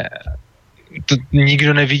stejně to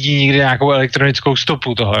nikdo nevidí nikdy nějakou elektronickou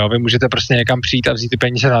stopu toho, jo, vy můžete prostě někam přijít a vzít ty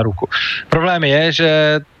peníze na ruku. Problém je,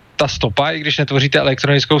 že ta stopa, i když netvoříte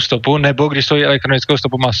elektronickou stopu, nebo když svoji elektronickou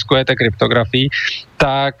stopu maskujete kryptografií,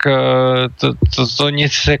 tak to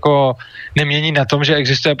nic jako nemění na tom, že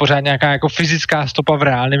existuje pořád nějaká jako fyzická stopa v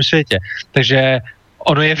reálném světě. Takže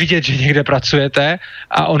ono je vidět, že někde pracujete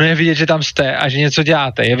a ono je vidět, že tam jste a že něco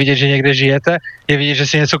děláte. Je vidět, že někde žijete, je vidět, že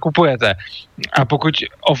si něco kupujete. A pokud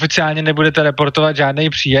oficiálně nebudete reportovat žádný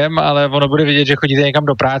příjem, ale ono bude vidět, že chodíte někam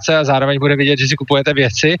do práce a zároveň bude vidět, že si kupujete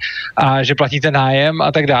věci a že platíte nájem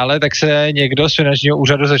a tak dále, tak se někdo z finančního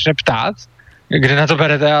úřadu začne ptát, kde na to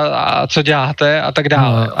berete a co děláte a tak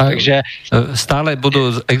dále. No, takže stále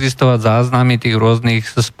budú existovať záznamy tých rôznych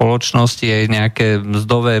spoločností, aj nejaké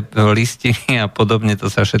mzdové listiny a podobne, to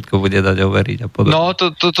sa všetko bude dať overiť a podobne. No,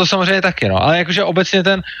 to samozřejmě taky, no. Ale jakože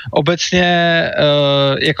obecně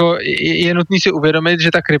jako je nutný si uvědomit,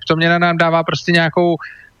 že ta kryptoměna nám dává prostě nějakou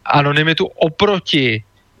anonymitu oproti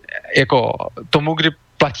jako tomu, kdy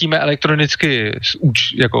platíme elektronicky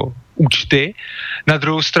jako účty, na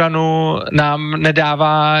druhou stranu nám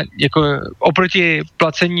nedává, jako oproti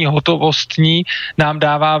placení hotovostní, nám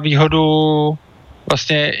dává výhodu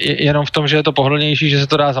vlastně jenom v tom, že je to pohodlnější, že se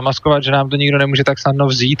to dá zamaskovat, že nám to nikdo nemůže tak snadno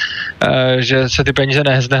vzít, že se ty peníze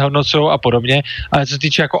znehodnocují a podobně. Ale co se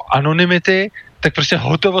týče jako anonymity, tak prostě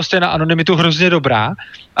hotovost je na anonymitu hrozně dobrá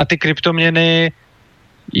a ty kryptoměny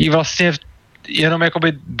ji vlastně jenom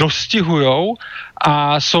jakoby dostihujou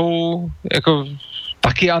a jsou jako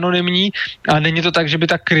taky anonymní a není to tak, že by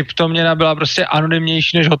ta kryptoměna byla prostě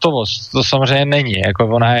anonymnější než hotovost. To samozřejmě není, jako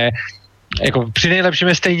ona je jako při nejlepším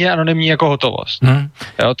je stejně anonymní jako hotovost.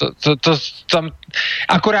 Jo, to tam,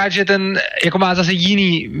 akorát, že ten jako má zase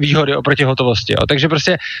jiný výhody oproti hotovosti. Jo. Takže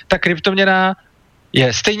prostě ta kryptoměna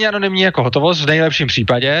je stejně anonymní jako hotovost v nejlepším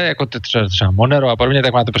případě, jako třeba Monero a podobně,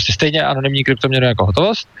 tak máte prostě stejně anonymní kryptoměnu jako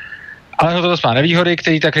hotovost, ale hotovost má nevýhody,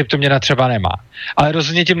 který ta kryptoměna třeba nemá. Ale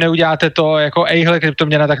rozhodně tím neuděláte to jako ejhle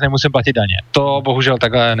kryptoměna, tak nemusím platit daně. To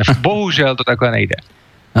bohužel to takhle nejde.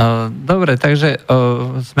 Dobre, takže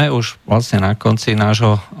sme už vlastne na konci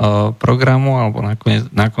nášho programu alebo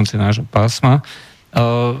na konci nášho pásma.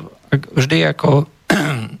 Vždy ako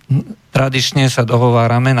tradične sa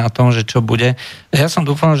dohovárame na tom, že čo bude. Ja som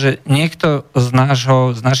dúfal, že niekto z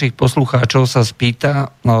našich poslucháčov sa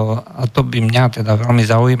spýta, a to by mňa teda veľmi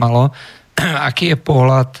zaujímalo, aký je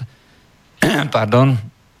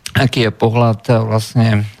pohľad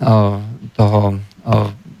vlastne toho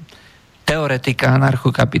teoretika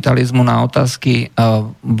anarchokapitalizmu na otázky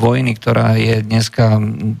vojny, ktorá je dneska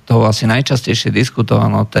tou asi najčastejšie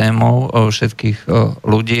diskutovanou témou všetkých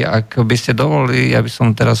ľudí. Ak by ste dovolili, ja by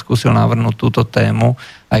som teraz skúsil navrhnúť túto tému,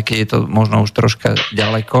 aj keď je to možno už troška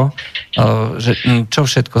ďaleko, že čo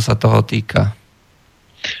všetko sa toho týka?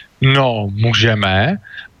 No, můžeme,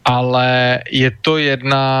 ale je to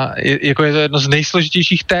jedno z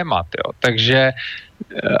nejsložitějších témat, jo. Takže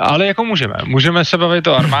ale jako můžeme se bavit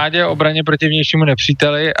o armádě, obraně proti vnějšímu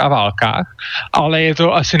nepříteli a válkách, ale je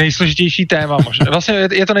to asi nejsložitější téma. Vlastně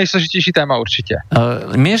je to nejsložitější téma určitě.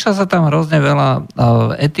 Mieša sa tam hrozně veľa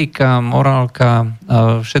etika, morálka,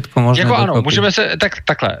 všetko možné. Jako ano, můžeme se,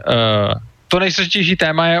 takhle, to nejsložitější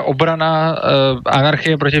téma je obrana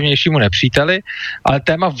anarchie proti vnějšímu nepříteli, ale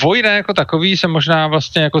téma vojny jako takový se možná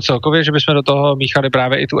vlastně jako celkově, že bychom do toho míchali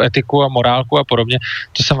právě i tu etiku a morálku a podobně,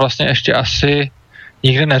 to jsem vlastně ještě asi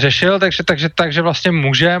nikdy neřešil, takže vlastně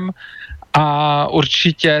můžem a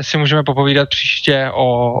určitě si můžeme popovídat příště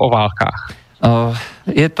o válkách.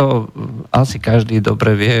 Je to, asi každý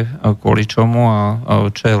dobre vie, kvôli čomu a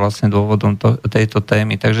čo je vlastne dôvodom tejto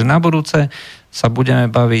témy. Takže na budúce sa budeme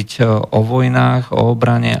baviť o vojnách, o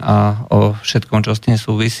obrane a o všetkom, čo s tým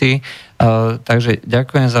súvisí. Takže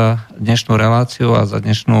ďakujem za dnešnú reláciu a za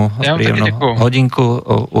dnešnú príjemnú hodinku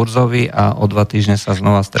Urzovi a o 2 týždne sa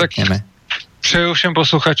znova stretneme. Přeju všem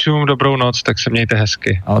posluchačům dobrou noc, tak se mějte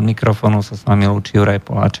hezky. A od mikrofónu sa s vami lúči Juraj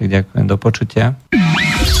Poláček. Ďakujem, do počutia.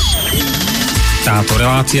 Táto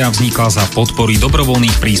relácia vznikla za podpory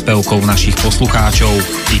dobrovoľných príspevkov našich poslucháčov.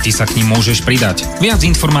 Ty sa k nim môžeš pridať. Viac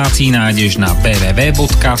informácií nájdeš na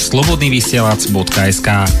www.slobodnyvysielac.sk.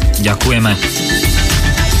 Ďakujeme.